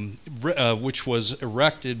 which was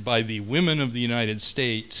erected by the women of the United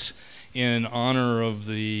States in honor of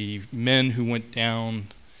the men who went down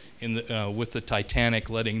in the, with the Titanic,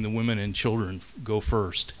 letting the women and children go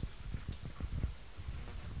first.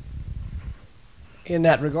 In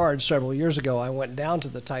that regard, several years ago, I went down to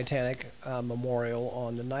the Titanic Memorial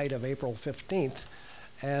on the night of April 15th,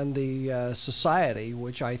 and the Society,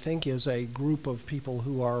 which I think is a group of people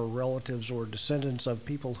who are relatives or descendants of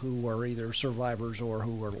people who were either survivors or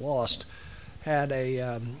who were lost, had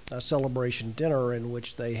a celebration dinner in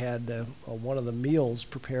which they had one of the meals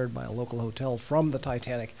prepared by a local hotel from the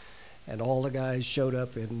Titanic, and all the guys showed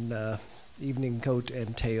up in evening coat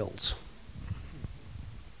and tails.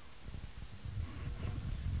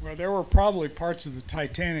 Well, there were probably parts of the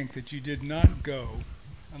Titanic that you did not go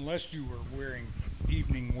unless you were wearing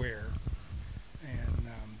evening wear, and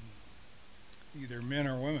either men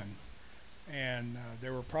or women. And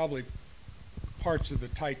there were probably parts of the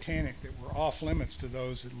Titanic that were off limits to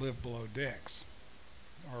those that lived below decks,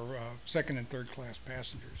 or second and third class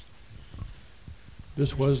passengers.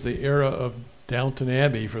 This was the era of Downton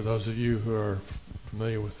Abbey, for those of you who are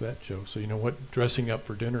familiar with that show, so you know what dressing up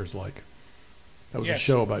for dinner is like. That was a Yes.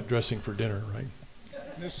 show about dressing for dinner, right?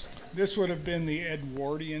 This would have been the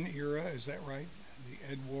Edwardian era, is that right?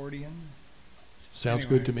 The Edwardian? Sounds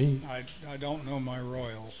Anyway, good to me. I don't know my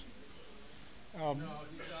royals. No, he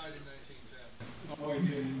died in 1910. Oh, he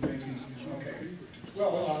did in 1910, okay.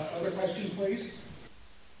 Well, other questions, please?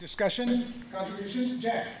 Discussion, contributions?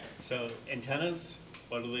 Jack? So antennas,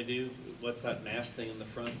 what do they do? What's that mast thing in the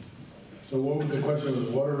front? So what was the question? Was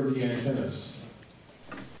what are the antennas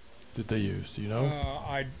that they use? Do you know?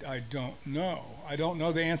 I don't know. I don't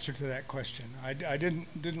know the answer to that question. I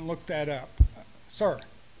didn't look that up. Sir?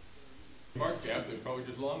 Mark gap, they're probably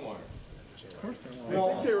just long wire. Well,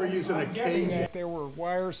 I think they were using a cage. There were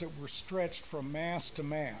wires that were stretched from mast to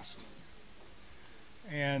mast.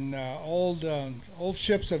 And old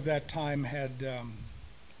ships of that time had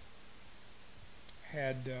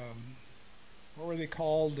what were they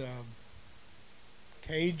called?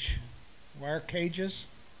 Wire cages,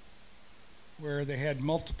 where they had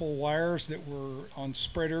multiple wires that were on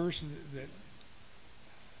spreaders.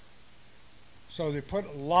 So they put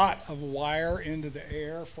a lot of wire into the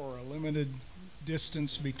air for a limited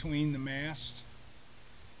distance between the masts,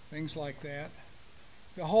 things like that.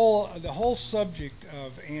 The whole subject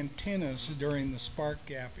of antennas during the spark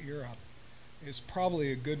gap era is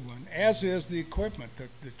probably a good one, as is the equipment,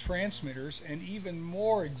 the transmitters, and even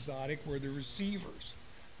more exotic were the receivers.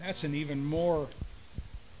 That's an even more.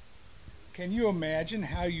 Can you imagine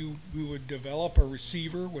how we would develop a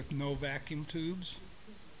receiver with no vacuum tubes?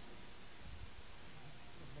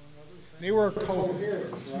 They were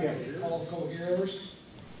coherers, right? They're called coherers.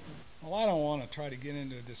 Well, I don't want to try to get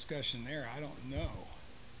into a discussion there. I don't know.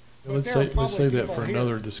 Let's say that for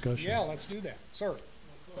another discussion. Yeah, let's do that. Sir?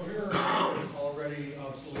 Coherent was already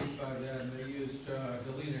obsolete by then. They used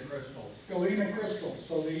galena crystals. Galena crystals.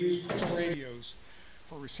 So they used crystal radios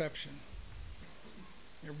for reception.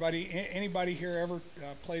 Anybody here ever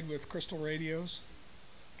played with crystal radios?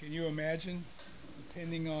 Can you imagine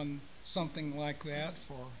depending on something like that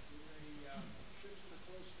for?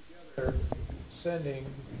 They're sending,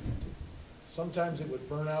 sometimes it would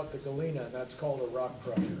burn out the galena, and that's called a rock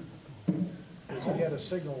crusher. If you get a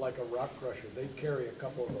signal like a rock crusher, they'd carry a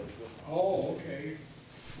couple of those with them. Oh, okay.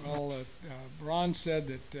 Well, Ron said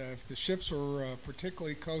that if the ships were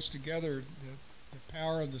particularly close together, the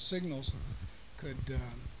power of the signals could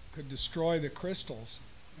destroy the crystals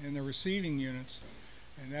in the receiving units,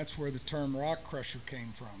 and that's where the term rock crusher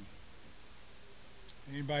came from.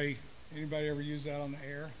 Anybody ever use that on the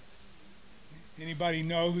air? Anybody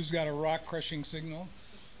know who's got a rock crushing signal?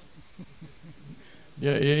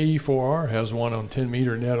 Yeah, AE4R has one on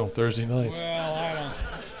 10-meter net on Thursday nights. Well,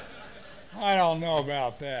 I don't know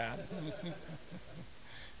about that.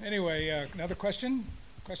 Anyway, another question?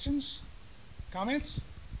 Questions? Comments?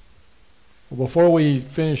 Well, before we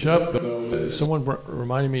finish up, though, someone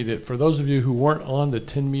reminded me that for those of you who weren't on the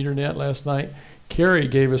 10-meter net last night, Carrie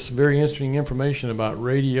gave us some very interesting information about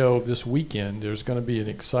radio this weekend. There's going to be an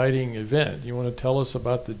exciting event. You want to tell us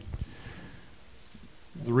about the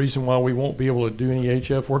reason why we won't be able to do any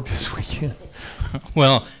HF work this weekend?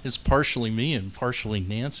 Well, it's partially me and partially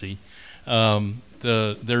Nancy.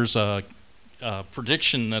 There's a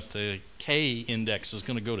prediction that the K index is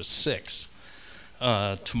going to go to 6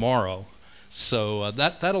 tomorrow. So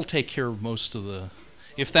that'll take care of most of the.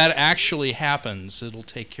 If that actually happens, it'll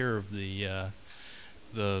take care of the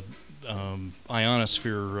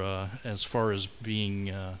ionosphere as far as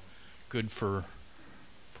being good for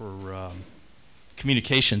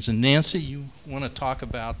communications. And Nancy, you want to talk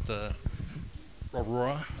about the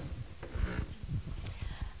aurora?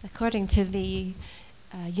 According to the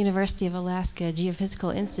University of Alaska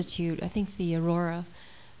Geophysical Institute, I think the aurora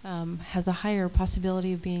has a higher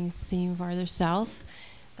possibility of being seen farther south.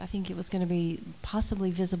 I think it was going to be possibly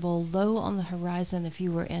visible low on the horizon if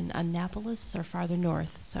you were in Annapolis or farther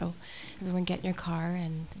north. So everyone get in your car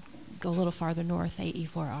and go a little farther north,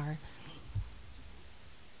 AE4R.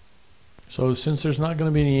 So since there's not going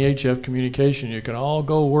to be any HF communication, you can all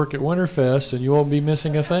go work at Winterfest and you won't be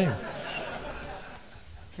missing a thing.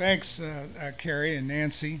 Thanks, Carrie and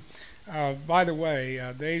Nancy. By the way,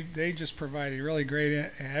 they just provided really great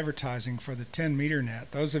advertising for the 10-meter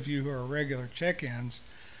net. Those of you who are regular check-ins,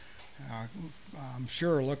 I'm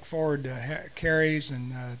sure look forward to Carrie's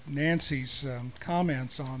and Nancy's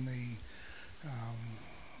comments on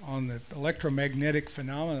the electromagnetic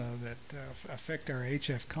phenomena that affect our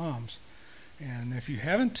HF comms. And if you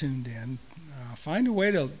haven't tuned in, find a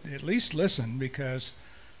way to at least listen, because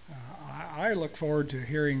I look forward to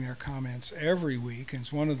hearing their comments every week, and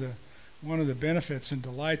it's one of the benefits and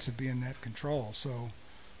delights of being net control. So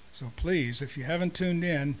please, if you haven't tuned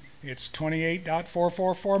in, it's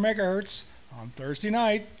 28.444 megahertz on Thursday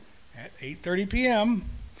night at 8:30 p.m.,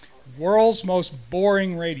 world's most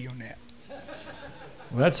boring radio net.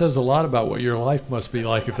 Well, that says a lot about what your life must be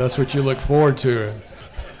like if that's what you look forward to.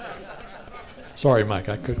 Sorry, Mike,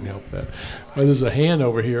 I couldn't help that. Well, there's a hand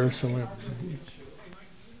over here somewhere.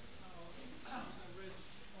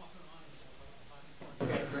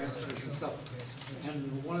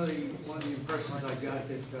 And one of the impressions I got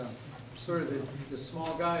that sort of the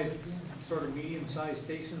small guys, sort of medium-sized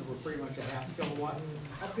stations were pretty much a half kilowatt.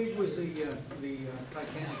 How big was the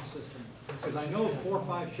Titanic system? Because I know 4 or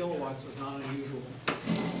 5 kilowatts was not unusual.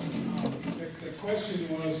 The question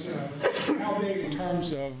was how big in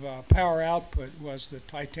terms of power output was the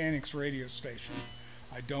Titanic's radio station?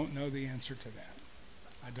 I don't know the answer to that.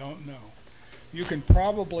 I don't know. You can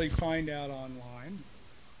probably find out online.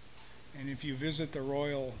 And if you visit the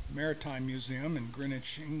Royal Maritime Museum in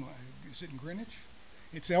Greenwich, England, is it in Greenwich?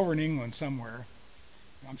 It's over in England somewhere.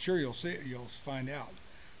 I'm sure you'll find out.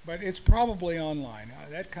 But it's probably online.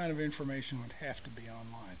 That kind of information would have to be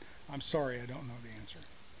online. I'm sorry, I don't know the answer.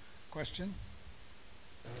 Question?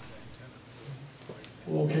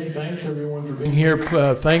 Okay, thanks everyone for being here.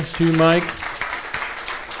 Thanks to Mike.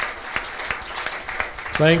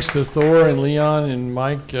 Thanks to Thor and Leon and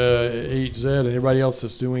Mike, HZ, and everybody else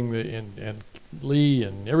that's doing and Lee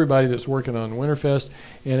and everybody that's working on Winterfest.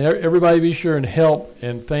 And everybody be sure and help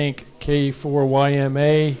and thank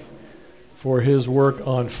K4YMA for his work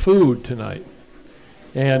on food tonight.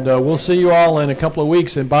 And we'll see you all in a couple of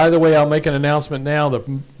weeks. And by the way, I'll make an announcement now.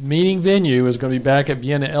 The meeting venue is going to be back at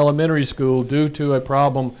Vienna Elementary School due to a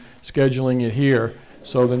problem scheduling it here.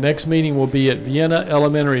 So the next meeting will be at Vienna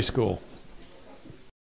Elementary School.